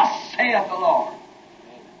 it's thus saith the Lord.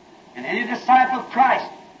 And any disciple of Christ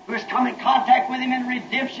who has come in contact with Him in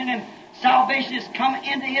redemption and salvation has come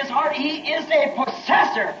into his heart, he is a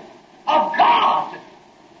possessor of God.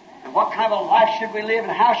 And what kind of a life should we live,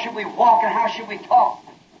 and how should we walk, and how should we talk?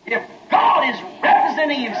 If God is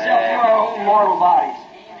representing Himself through our own mortal bodies,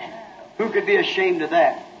 who could be ashamed of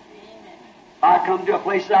that? I come to a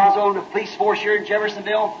place that I was on the police force here in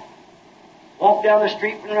Jeffersonville, walk down the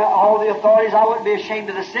street with all the authorities. I wouldn't be ashamed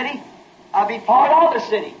of the city. I'd be part of the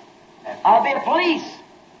city. I'd be a police,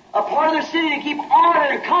 a part of the city to keep order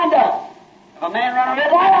and conduct. If a man run a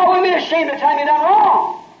red light, I wouldn't be ashamed to tell him he done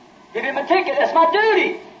wrong. Give him a ticket. That's my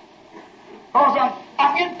duty. Because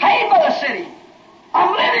I'm getting paid by the city.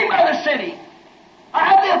 I'm living by the city. I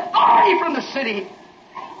have the authority from the city.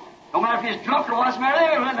 No matter if he's drunk or what's the matter,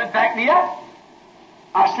 they're going to back me up.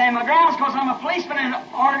 I stand my grounds because I'm a policeman and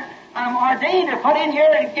I'm ordained or put in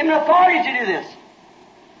here and given authority to do this.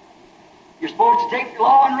 You're supposed to take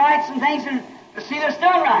law and rights and things and to see this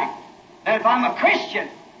done right. And if I'm a Christian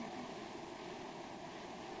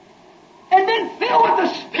and been filled with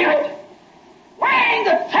the Spirit, wearing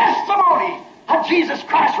the testimony of Jesus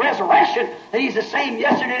Christ's resurrection, that He's the same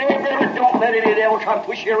yesterday, today, forever, don't let any devil try to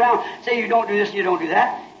push you around, say you don't do this and you don't do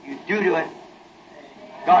that. You do it.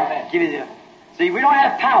 God give you the... See, we don't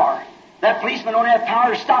have power. That policeman don't have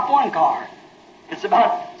power to stop one car. It's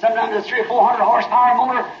about, sometimes it's 300 or 400 horsepower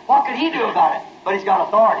motor. What could he do about it? But he's got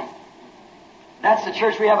authority. That's the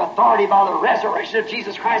church. We have authority by the resurrection of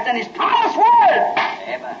Jesus Christ and His promised word.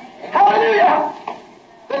 Amen. Hallelujah.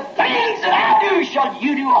 The things that I do shall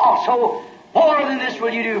you do also. More than this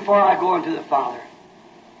will you do before I go unto the Father.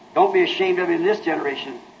 Don't be ashamed of it in this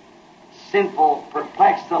generation. Sinful,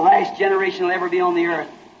 perplexed, the last generation will ever be on the earth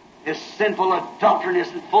is sinful,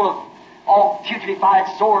 adulterous, and full of all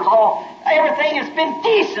putrefied sores. Everything has been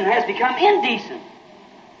decent has become indecent.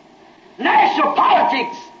 National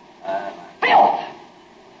politics, filth.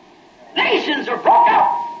 Nations are broke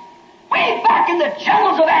up. Way back in the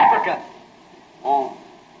jungles of Africa.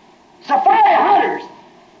 Safari hunters.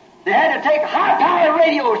 They had to take high-powered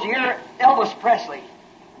radios to hear Elvis Presley,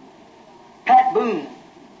 Pat Boone.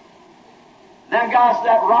 Them guys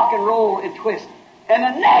that rock and roll and twist. And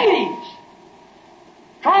the natives,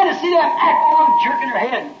 trying to see them act on, jerking their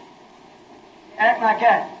head, acting like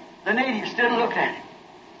that. The natives stood and looked at it.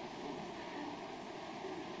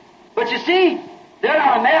 But you see, they're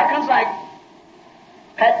not Americans like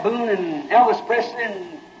Pat Boone and Elvis Presley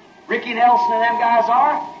and Ricky Nelson and them guys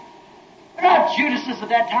are. They're not Judases of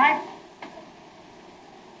that time.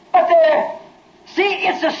 But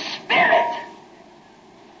it's a spirit.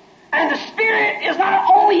 And the Spirit is not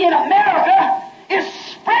only in America, it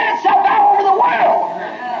spread itself out over the world.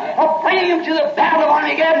 Of bringing them to the battle of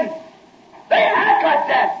Armageddon. They act like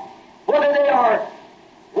that. Whether they are,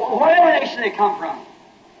 whatever nation they come from.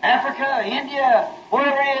 Africa, India,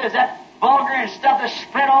 wherever it is, that vulgar and stuff is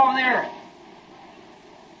spread all over the earth.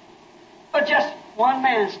 But just one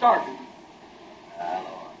man started.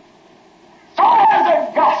 So is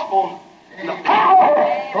the gospel. The power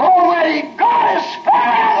already God is spread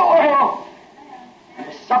out of the world. And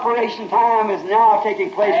the separation time is now taking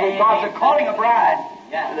place when God's calling a bride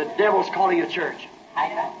and the devil's calling a church.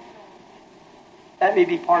 Let me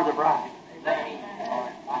be part of the bride.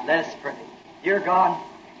 Let us pray. Dear God,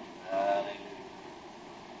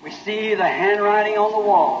 we see the handwriting on the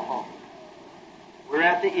wall. We're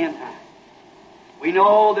at the end time. We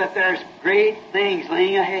know that there's great things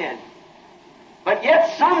laying ahead. But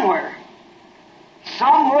yet somewhere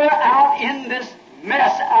out in this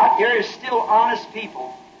mess out here is still honest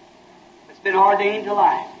people that's been ordained to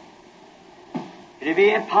life. It'd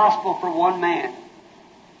be impossible for one man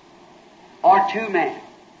or two men.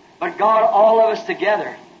 But God, all of us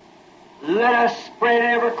together, let us spread in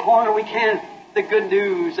every corner we can the good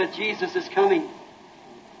news that Jesus is coming.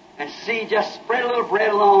 And see, just spread a little bread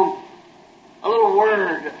along, a little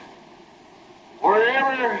word.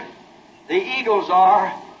 Wherever the eagles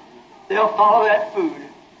are, they'll follow that food.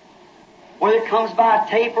 Whether it comes by a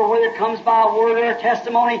tape or whether it comes by a word or a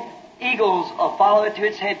testimony, eagles will follow it to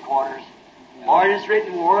its headquarters. For it is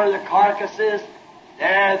written, where the carcass is,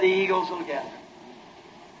 there the eagles will gather.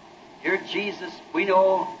 Dear Jesus, we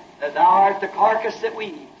know that Thou art the carcass that we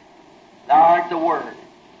eat. Thou art the Word.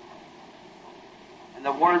 And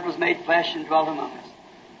the Word was made flesh and dwelt among us.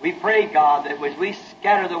 We pray, God, that as we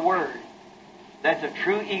scatter the Word, that the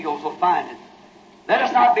true eagles will find it. Let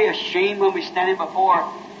us not be ashamed when we stand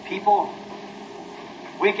before people,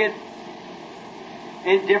 wicked,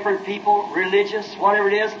 indifferent people, religious, whatever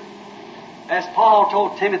it is. As Paul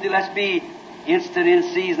told Timothy, let's be instant in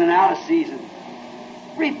season and out of season,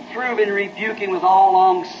 reproving and rebuking with all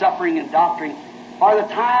long suffering and doctrine. For the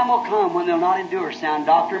time will come when they'll not endure sound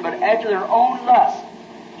doctrine, but after their own lust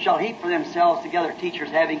shall heap for themselves together teachers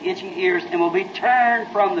having itching ears, and will be turned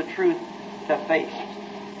from the truth to faith.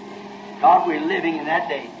 God, we're living in that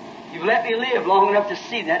day. You've let me live long enough to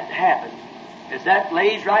see that happen. As that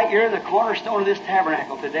lays right here in the cornerstone of this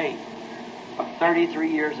tabernacle today, from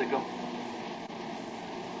 33 years ago.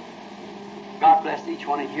 God bless each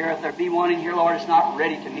one in here. If there be one in here, Lord, that's not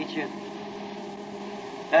ready to meet you,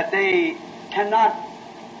 that they cannot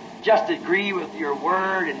just agree with your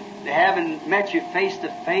word, and they haven't met you face to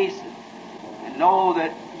face, and know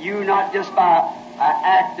that you, not just by an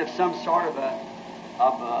act of some sort of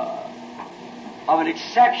an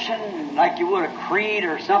exception, like you would a creed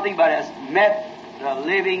or something, but has met the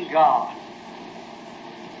living God.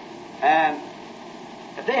 And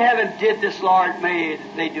if they haven't did this, Lord, may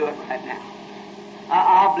they do it right now.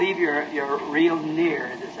 I believe you're real near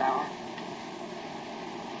at this hour.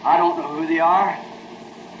 I don't know who they are.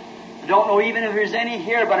 I don't know even if there's any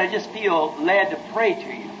here, but I just feel led to pray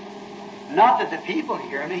to you. Not that the people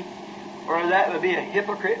hear me, or that would be a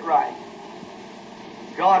hypocrite right.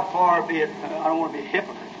 God forbid, I don't want to be a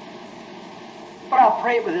hypocrite. But I'll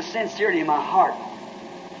pray it with a sincerity in my heart.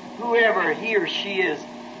 Whoever he or she is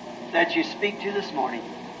that you speak to this morning,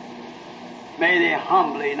 may they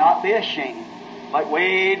humbly, not be ashamed, but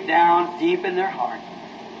way down deep in their heart,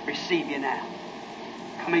 receive you now.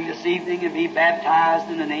 Coming this evening and be baptized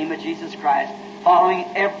in the name of Jesus Christ, following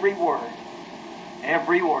every word.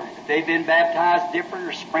 Every word. If they've been baptized different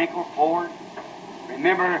or sprinkled forward,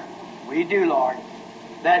 remember, we do, Lord,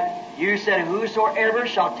 that you said, whosoever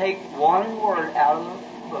shall take one word out of the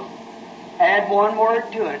book, add one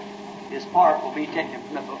word to it, his part will be taken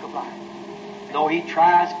from the book of life. Though he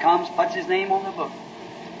tries, comes, puts his name on the book,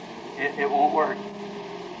 it won't work.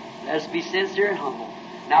 Let us be sincere and humble.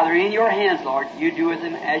 Now they're in your hands, Lord. You do with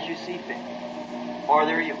them as you see fit, for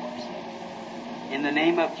they're yours. In the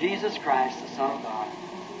name of Jesus Christ, the Son of God.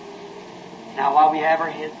 Now, while we have our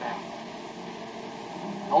heads bowed,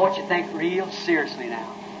 I want you to think real seriously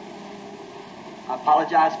now. I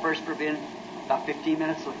apologize first for being about 15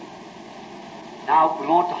 minutes late. Now, we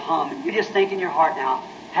want to hum. You just think in your heart now,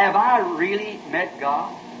 have I really met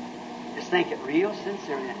God? Just think it real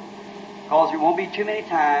sincerely. Because there won't be too many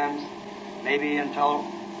times, maybe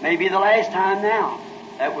the last time now,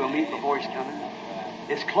 that we'll meet before He's coming.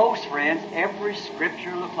 It's close, friends. Every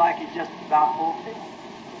Scripture looks like it's just about fulfilled.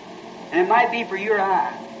 And it might be for you or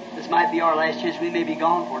I. This might be our last chance. We may be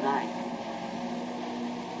gone for a night.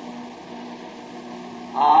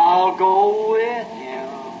 I'll go with Him,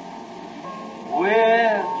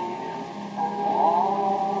 with Him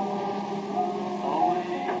all the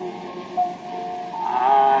way.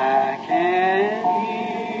 I can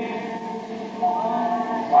hear.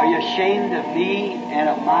 Are you ashamed of me and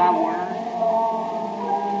of my word?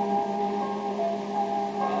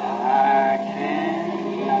 I can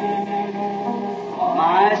hear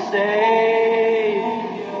my Savior.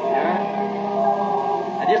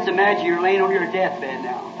 I just imagine you're laying on your deathbed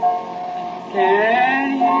now.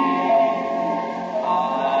 Can you?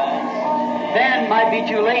 Then might be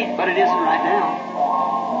too late, but it isn't right now.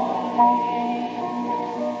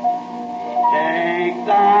 Take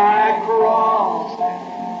thy cross.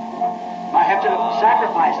 Might have to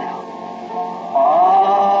sacrifice now.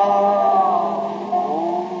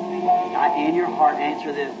 Now in your heart,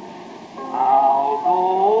 answer this. I'll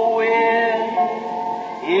go with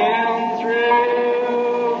Him through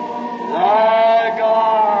the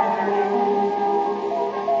garden.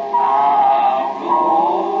 I'll go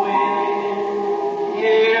with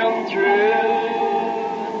Him through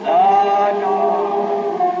the garden.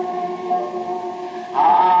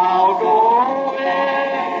 I'll go with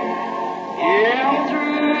Him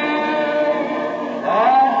through the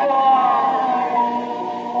garden.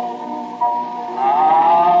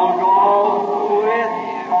 I'll go with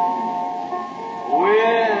Him,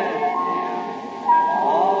 with Him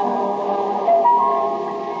all.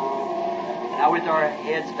 Now with our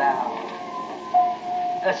heads bowed,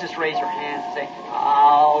 let's just raise our hands and say,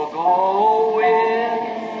 I'll go with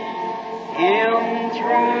Him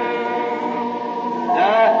through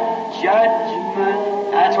the judgment.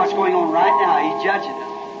 That's what's going on right now. He's judging us.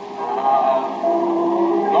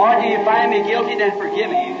 Lord, do you find me guilty? Then forgive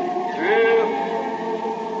me through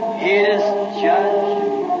His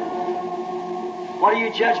judgment. What do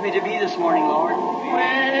you judge me to be this morning, Lord? With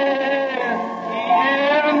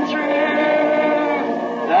Him through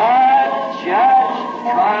the judge,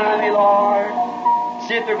 try me, Lord.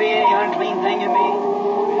 See if there be any unclean thing in me.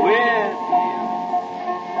 With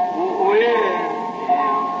Him.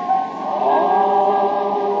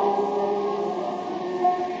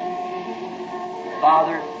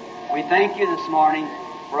 Father, we thank you this morning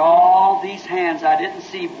for all these hands. I didn't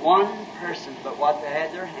see one person but what they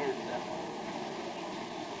had their hands up.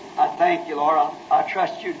 I thank you, Lord. I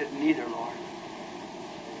trust you didn't either, Lord.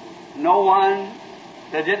 No one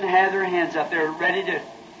that didn't have their hands up. They're ready to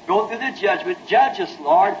go through the judgment. Judge us,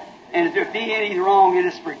 Lord. And if there be any wrong in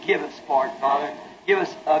us, forgive us for it, Father. Give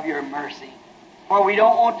us of your mercy. For we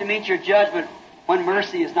don't want to meet your judgment when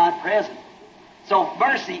mercy is not present. So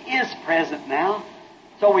mercy is present now.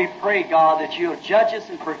 So we pray, God, that you'll judge us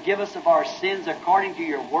and forgive us of our sins according to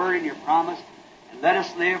your word and your promise. And let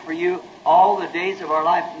us live for you all the days of our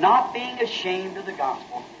life, not being ashamed of the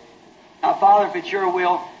gospel. Now, Father, if it's your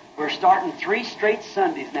will, we're starting 3 straight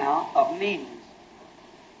Sundays now of meetings.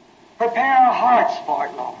 Prepare our hearts for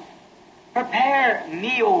it, Lord. Prepare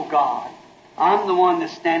me, O God. I'm the one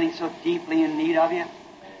that's standing so deeply in need of you.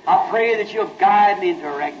 I pray that you'll guide me and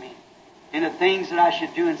direct me in the things that I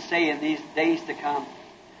should do and say in these days to come.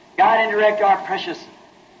 Guide and direct our precious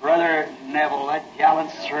Brother Neville, that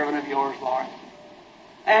gallant servant of yours, Lord.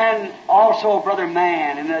 And also Brother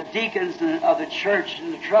Mann and the deacons of the church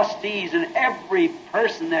and the trustees and every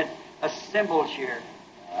person that assembles here.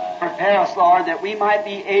 Prepare us, Lord, that we might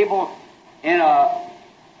be able in a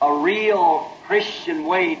real Christian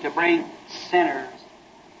way to bring sinners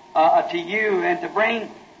to you and to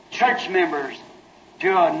bring church members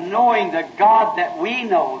to knowing the God that we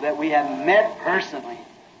know, that we have met personally.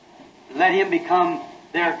 Let Him become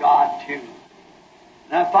their God too.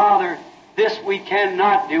 Now, Father, this we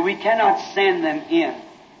cannot do. We cannot send them in.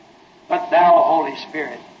 But Thou, Holy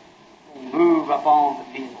Spirit, move upon the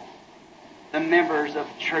people, the members of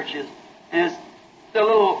churches. And it's the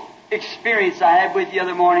little experience I had with you the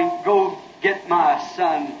other morning. Go get my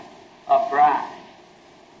son a bride.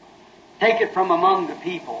 Take it from among the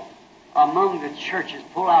people, among the churches.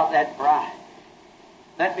 Pull out that bride.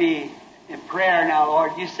 Let me, in prayer now,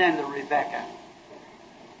 Lord, you send the Rebecca.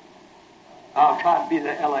 I'll try to be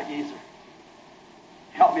the Eliezer.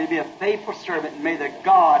 Help me to be a faithful servant, and may the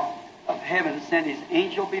God of heaven send His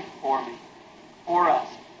angel before me, for us,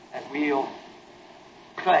 that we'll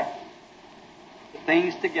collect the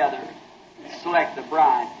things together and select the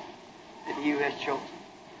bride that He has chosen.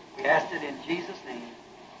 We ask it in Jesus' name.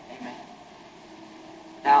 Amen.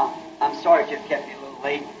 Now, I'm sorry if you kept me a little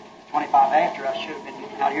late. It's 25 after. I should have been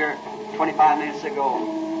out here 25 minutes ago.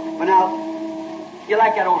 But now, you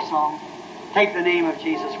like that old song? Take the name of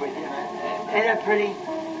Jesus with you. Ain't that pretty?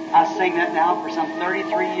 I sing that now for some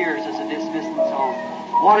 33 years as a dismissal song.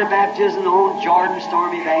 Water baptism on Jordan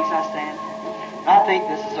stormy banks I stand. I think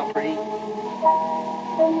this is so pretty.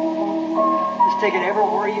 Just take it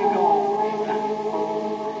everywhere you go.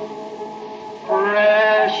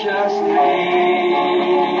 Precious name,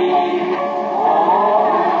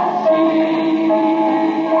 oh, see,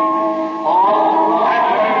 oh,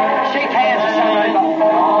 shake hands with somebody.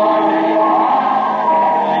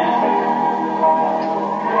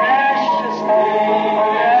 Precious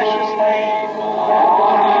name,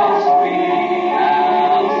 oh, how sweet,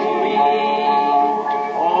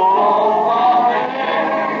 oh,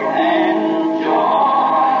 and joy.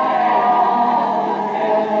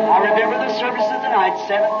 I remember the services tonight,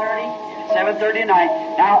 7:30 tonight.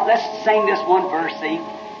 Now let's sing this one verse, see?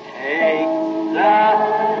 Take the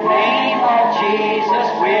name of Jesus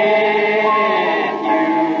with you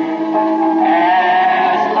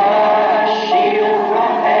as a shield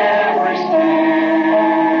from every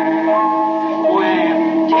snare. When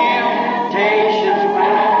temptations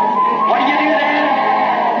rise, what do you do then?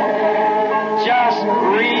 Just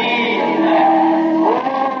breathe that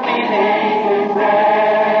holy name in prayer.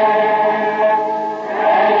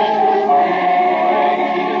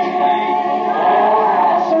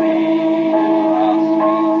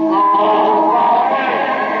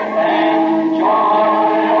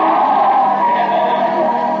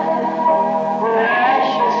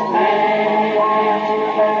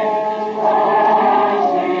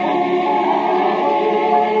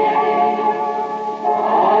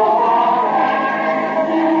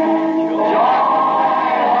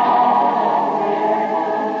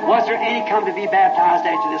 Come to be baptized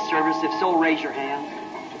after this service? If so, raise your hand.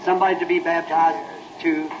 Somebody to be baptized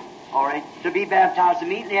too. All right. To be baptized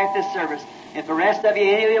immediately after this service. If the rest of you,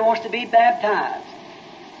 any of you wants to be baptized,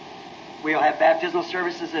 we'll have baptismal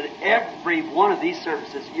services at every one of these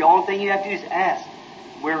services. The only thing you have to do is ask.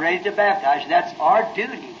 we're ready to baptize you. That's our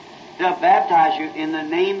duty, to baptize you in the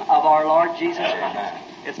name of our Lord Jesus Christ.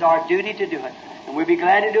 It's our duty to do it. And we'd be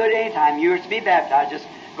glad to do it any time. You are to be baptized, just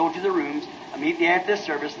go to the rooms, meet me after this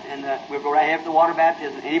service, and we'll go right after the water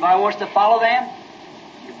baptism. Anybody wants to follow them,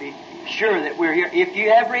 you'll be sure that we're here. If you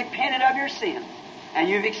have repented of your sins, and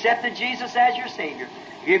you've accepted Jesus as your Savior,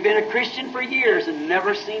 if you've been a Christian for years and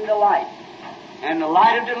never seen the light, and the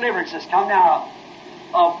light of deliverance has come now,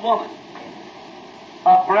 a woman,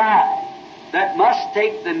 a bride, that must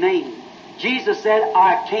take the name. Jesus said,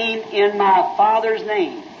 I came in my Father's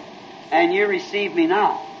name, and you receive me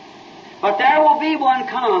not. But there will be one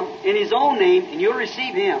come in his own name, and you'll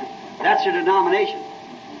receive him. That's your denomination.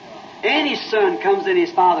 Any son comes in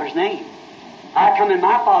his father's name. I come in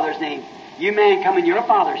my Father's name. You man come in your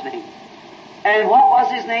father's name. And what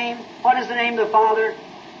was his name? What is the name of the Father?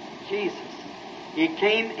 Jesus. He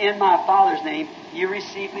came in my Father's name. You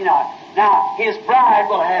receive me not. Now, his bride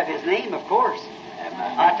will have his name, of course.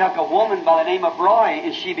 I took a woman by the name of Roy,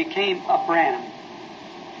 and she became a Branham.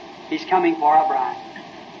 He's coming for a bride.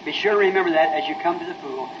 Be sure to remember that as you come to the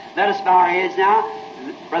pool. Let us bow our heads now.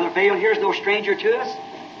 Brother Vail here is no stranger to us.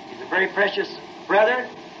 He's a very precious brother.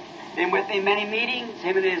 Been with me in many meetings,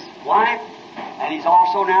 him and his wife. And he's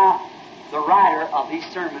also now the writer of these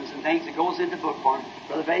sermons and things that goes into book form.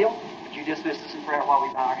 Brother Vail, would you dismiss us in prayer while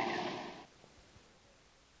we bow our heads?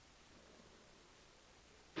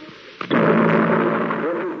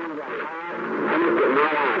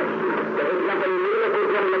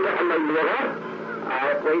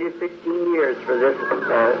 I've waited 15 years for this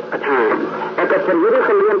time.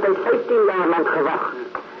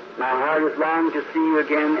 My heart has longed to see you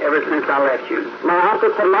again ever since I left you.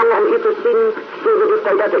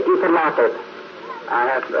 I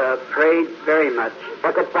have prayed very much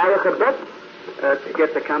to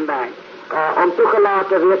get to come back.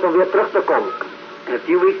 And a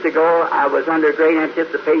few weeks ago, I was under great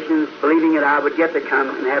anticipations, believing that I would get to come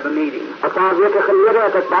and have a meeting. Een paar weken geleden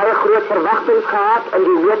heb ik baie groot verwachting gehad en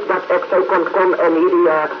die weet dat ik zou kon kom en hierdie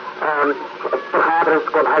vergaderings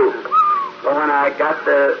kon hou. But when I got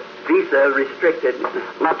the visa restricted,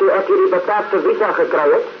 Maar toe ek hierdie beperkte visa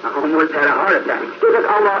gekry het, I almost had a heart attack. toe ek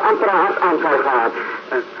al 'n amper hartaanval gehad.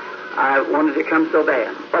 I wanted to come so bad.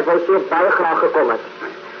 Ek wou so baie graag gekom het.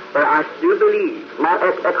 But I do believe Maar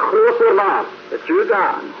ek glo voorwaar, that through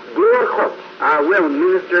God, deur God, I will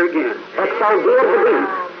minister again ek sal weer bedien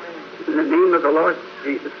in the name of the Lord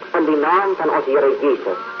Jesus in die naam van ons Here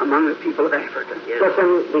Jesus among the people of Africa.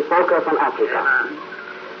 tussen die volke van Afrika.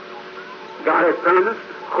 God has promised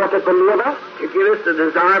God het beloof to give us the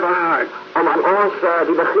desire of our heart. om aan ons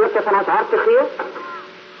die begeerte van ons hart te gee,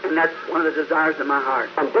 And that's one of the desires of my heart.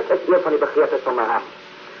 en dit is een van die begeertes van my hart.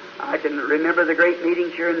 I can remember the great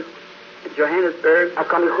meetings here in Johannesburg. Ek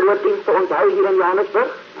kan die groot dienste onthou hier in Johannesburg.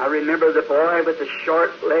 I remember the boy with the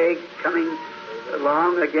short leg coming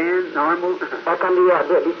along again, normal. Ek kan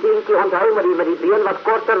die seentjie onthou met die been wat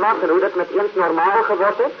korter was en hoe dit met eens normaal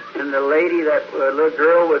geword het. And the lady, that little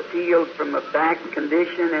girl, was healed from a back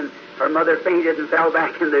condition, and her mother fainted and fell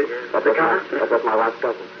back in the car. Dat is my wife's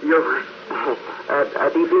cousin. Your wife.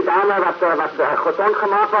 Die dame wat gezond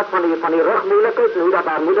gemaakt was van die rugmoeilijkheid en hoe dat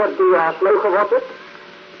haar moeder die slou geword het.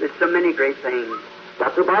 There's so many great things.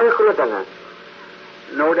 Dat is baie groot dinge.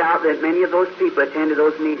 No doubt that many of those people attended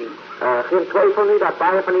those meetings. Geen twyfel nie dat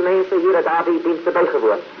baie van die mense hier daar die dienste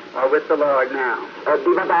bygewoon. Are with the Lord now.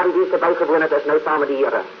 Die wat daar die dienste bygewoon het is nou saam met die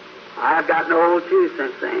Here. I've gotten old too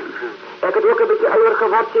since then. Ek het ook 'n bietjie ouer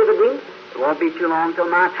geword sederdien. It won't be too long till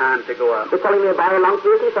my time to go up. Dit sal nie meer baie lank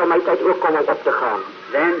wees nie, sal my tyd ook kom om op te gaan.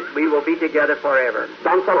 Then we will be together forever.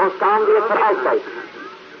 Dan sal ons saam wees vir altyd.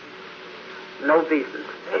 No visas.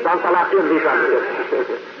 Dan sal daar geen visa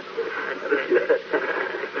wees.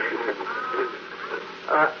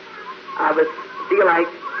 I would feel like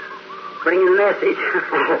bringing a message.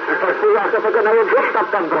 Ek voel asof ek nou 'n boodskap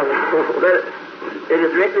kan bring. But it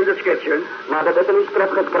is written in the Scripture, Maar dat is in die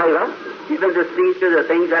skrif geskrywe, give unto Caesar the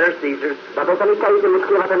things that are Caesar's, dat ons aan die keizer moet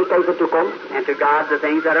gee wat aan die keizer toekom, and to God the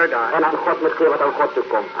things that are God's. en aan God moet gee wat aan God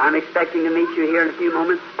toekom. I'm expecting to meet you here in a few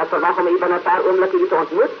moments. Ek verwag om u binne 'n paar oomblikke hier te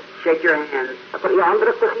ontmoet, Shake your hands vir u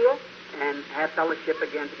handdruk te gee, and have fellowship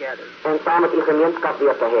again together. en saam met u gemeenskap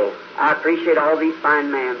weer te hê. I appreciate all these fine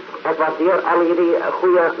men. Ek waardeer al hierdie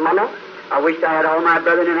goeie manne. I wished I had all my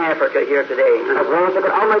brethren in Africa here today, Ek wens ek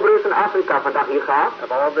het al my broers in Afrika vandag hier gehad, of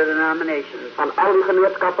all the denominations, van al die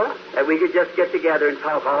genootskappe, that we could just get together and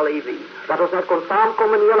talk all evening. dat ons net kon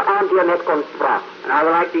saamkom en die hele aand hier net kon praat. And I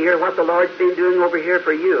would like to hear what the Lord's been doing over here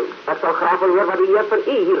for you. Ek sal graag wil hoor wat die Heer vir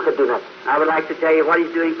u hier gedoen het. I would like to tell you what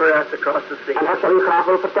He's doing for us across the sea. En ek sal u graag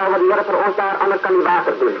wil vertel wat die Here vir ons daar aan die ander kant die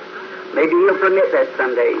water doen. Maybe He'll permit that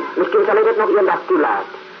someday. Misschien zal hij het nog een dag toelaat.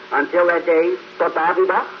 Until that day, Tot daar die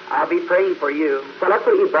dag I'll be praying for you, zal ik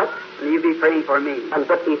voor u bid and you be praying for me. en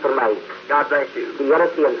bid u voor mij. God bless you. De Heer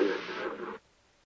seën u.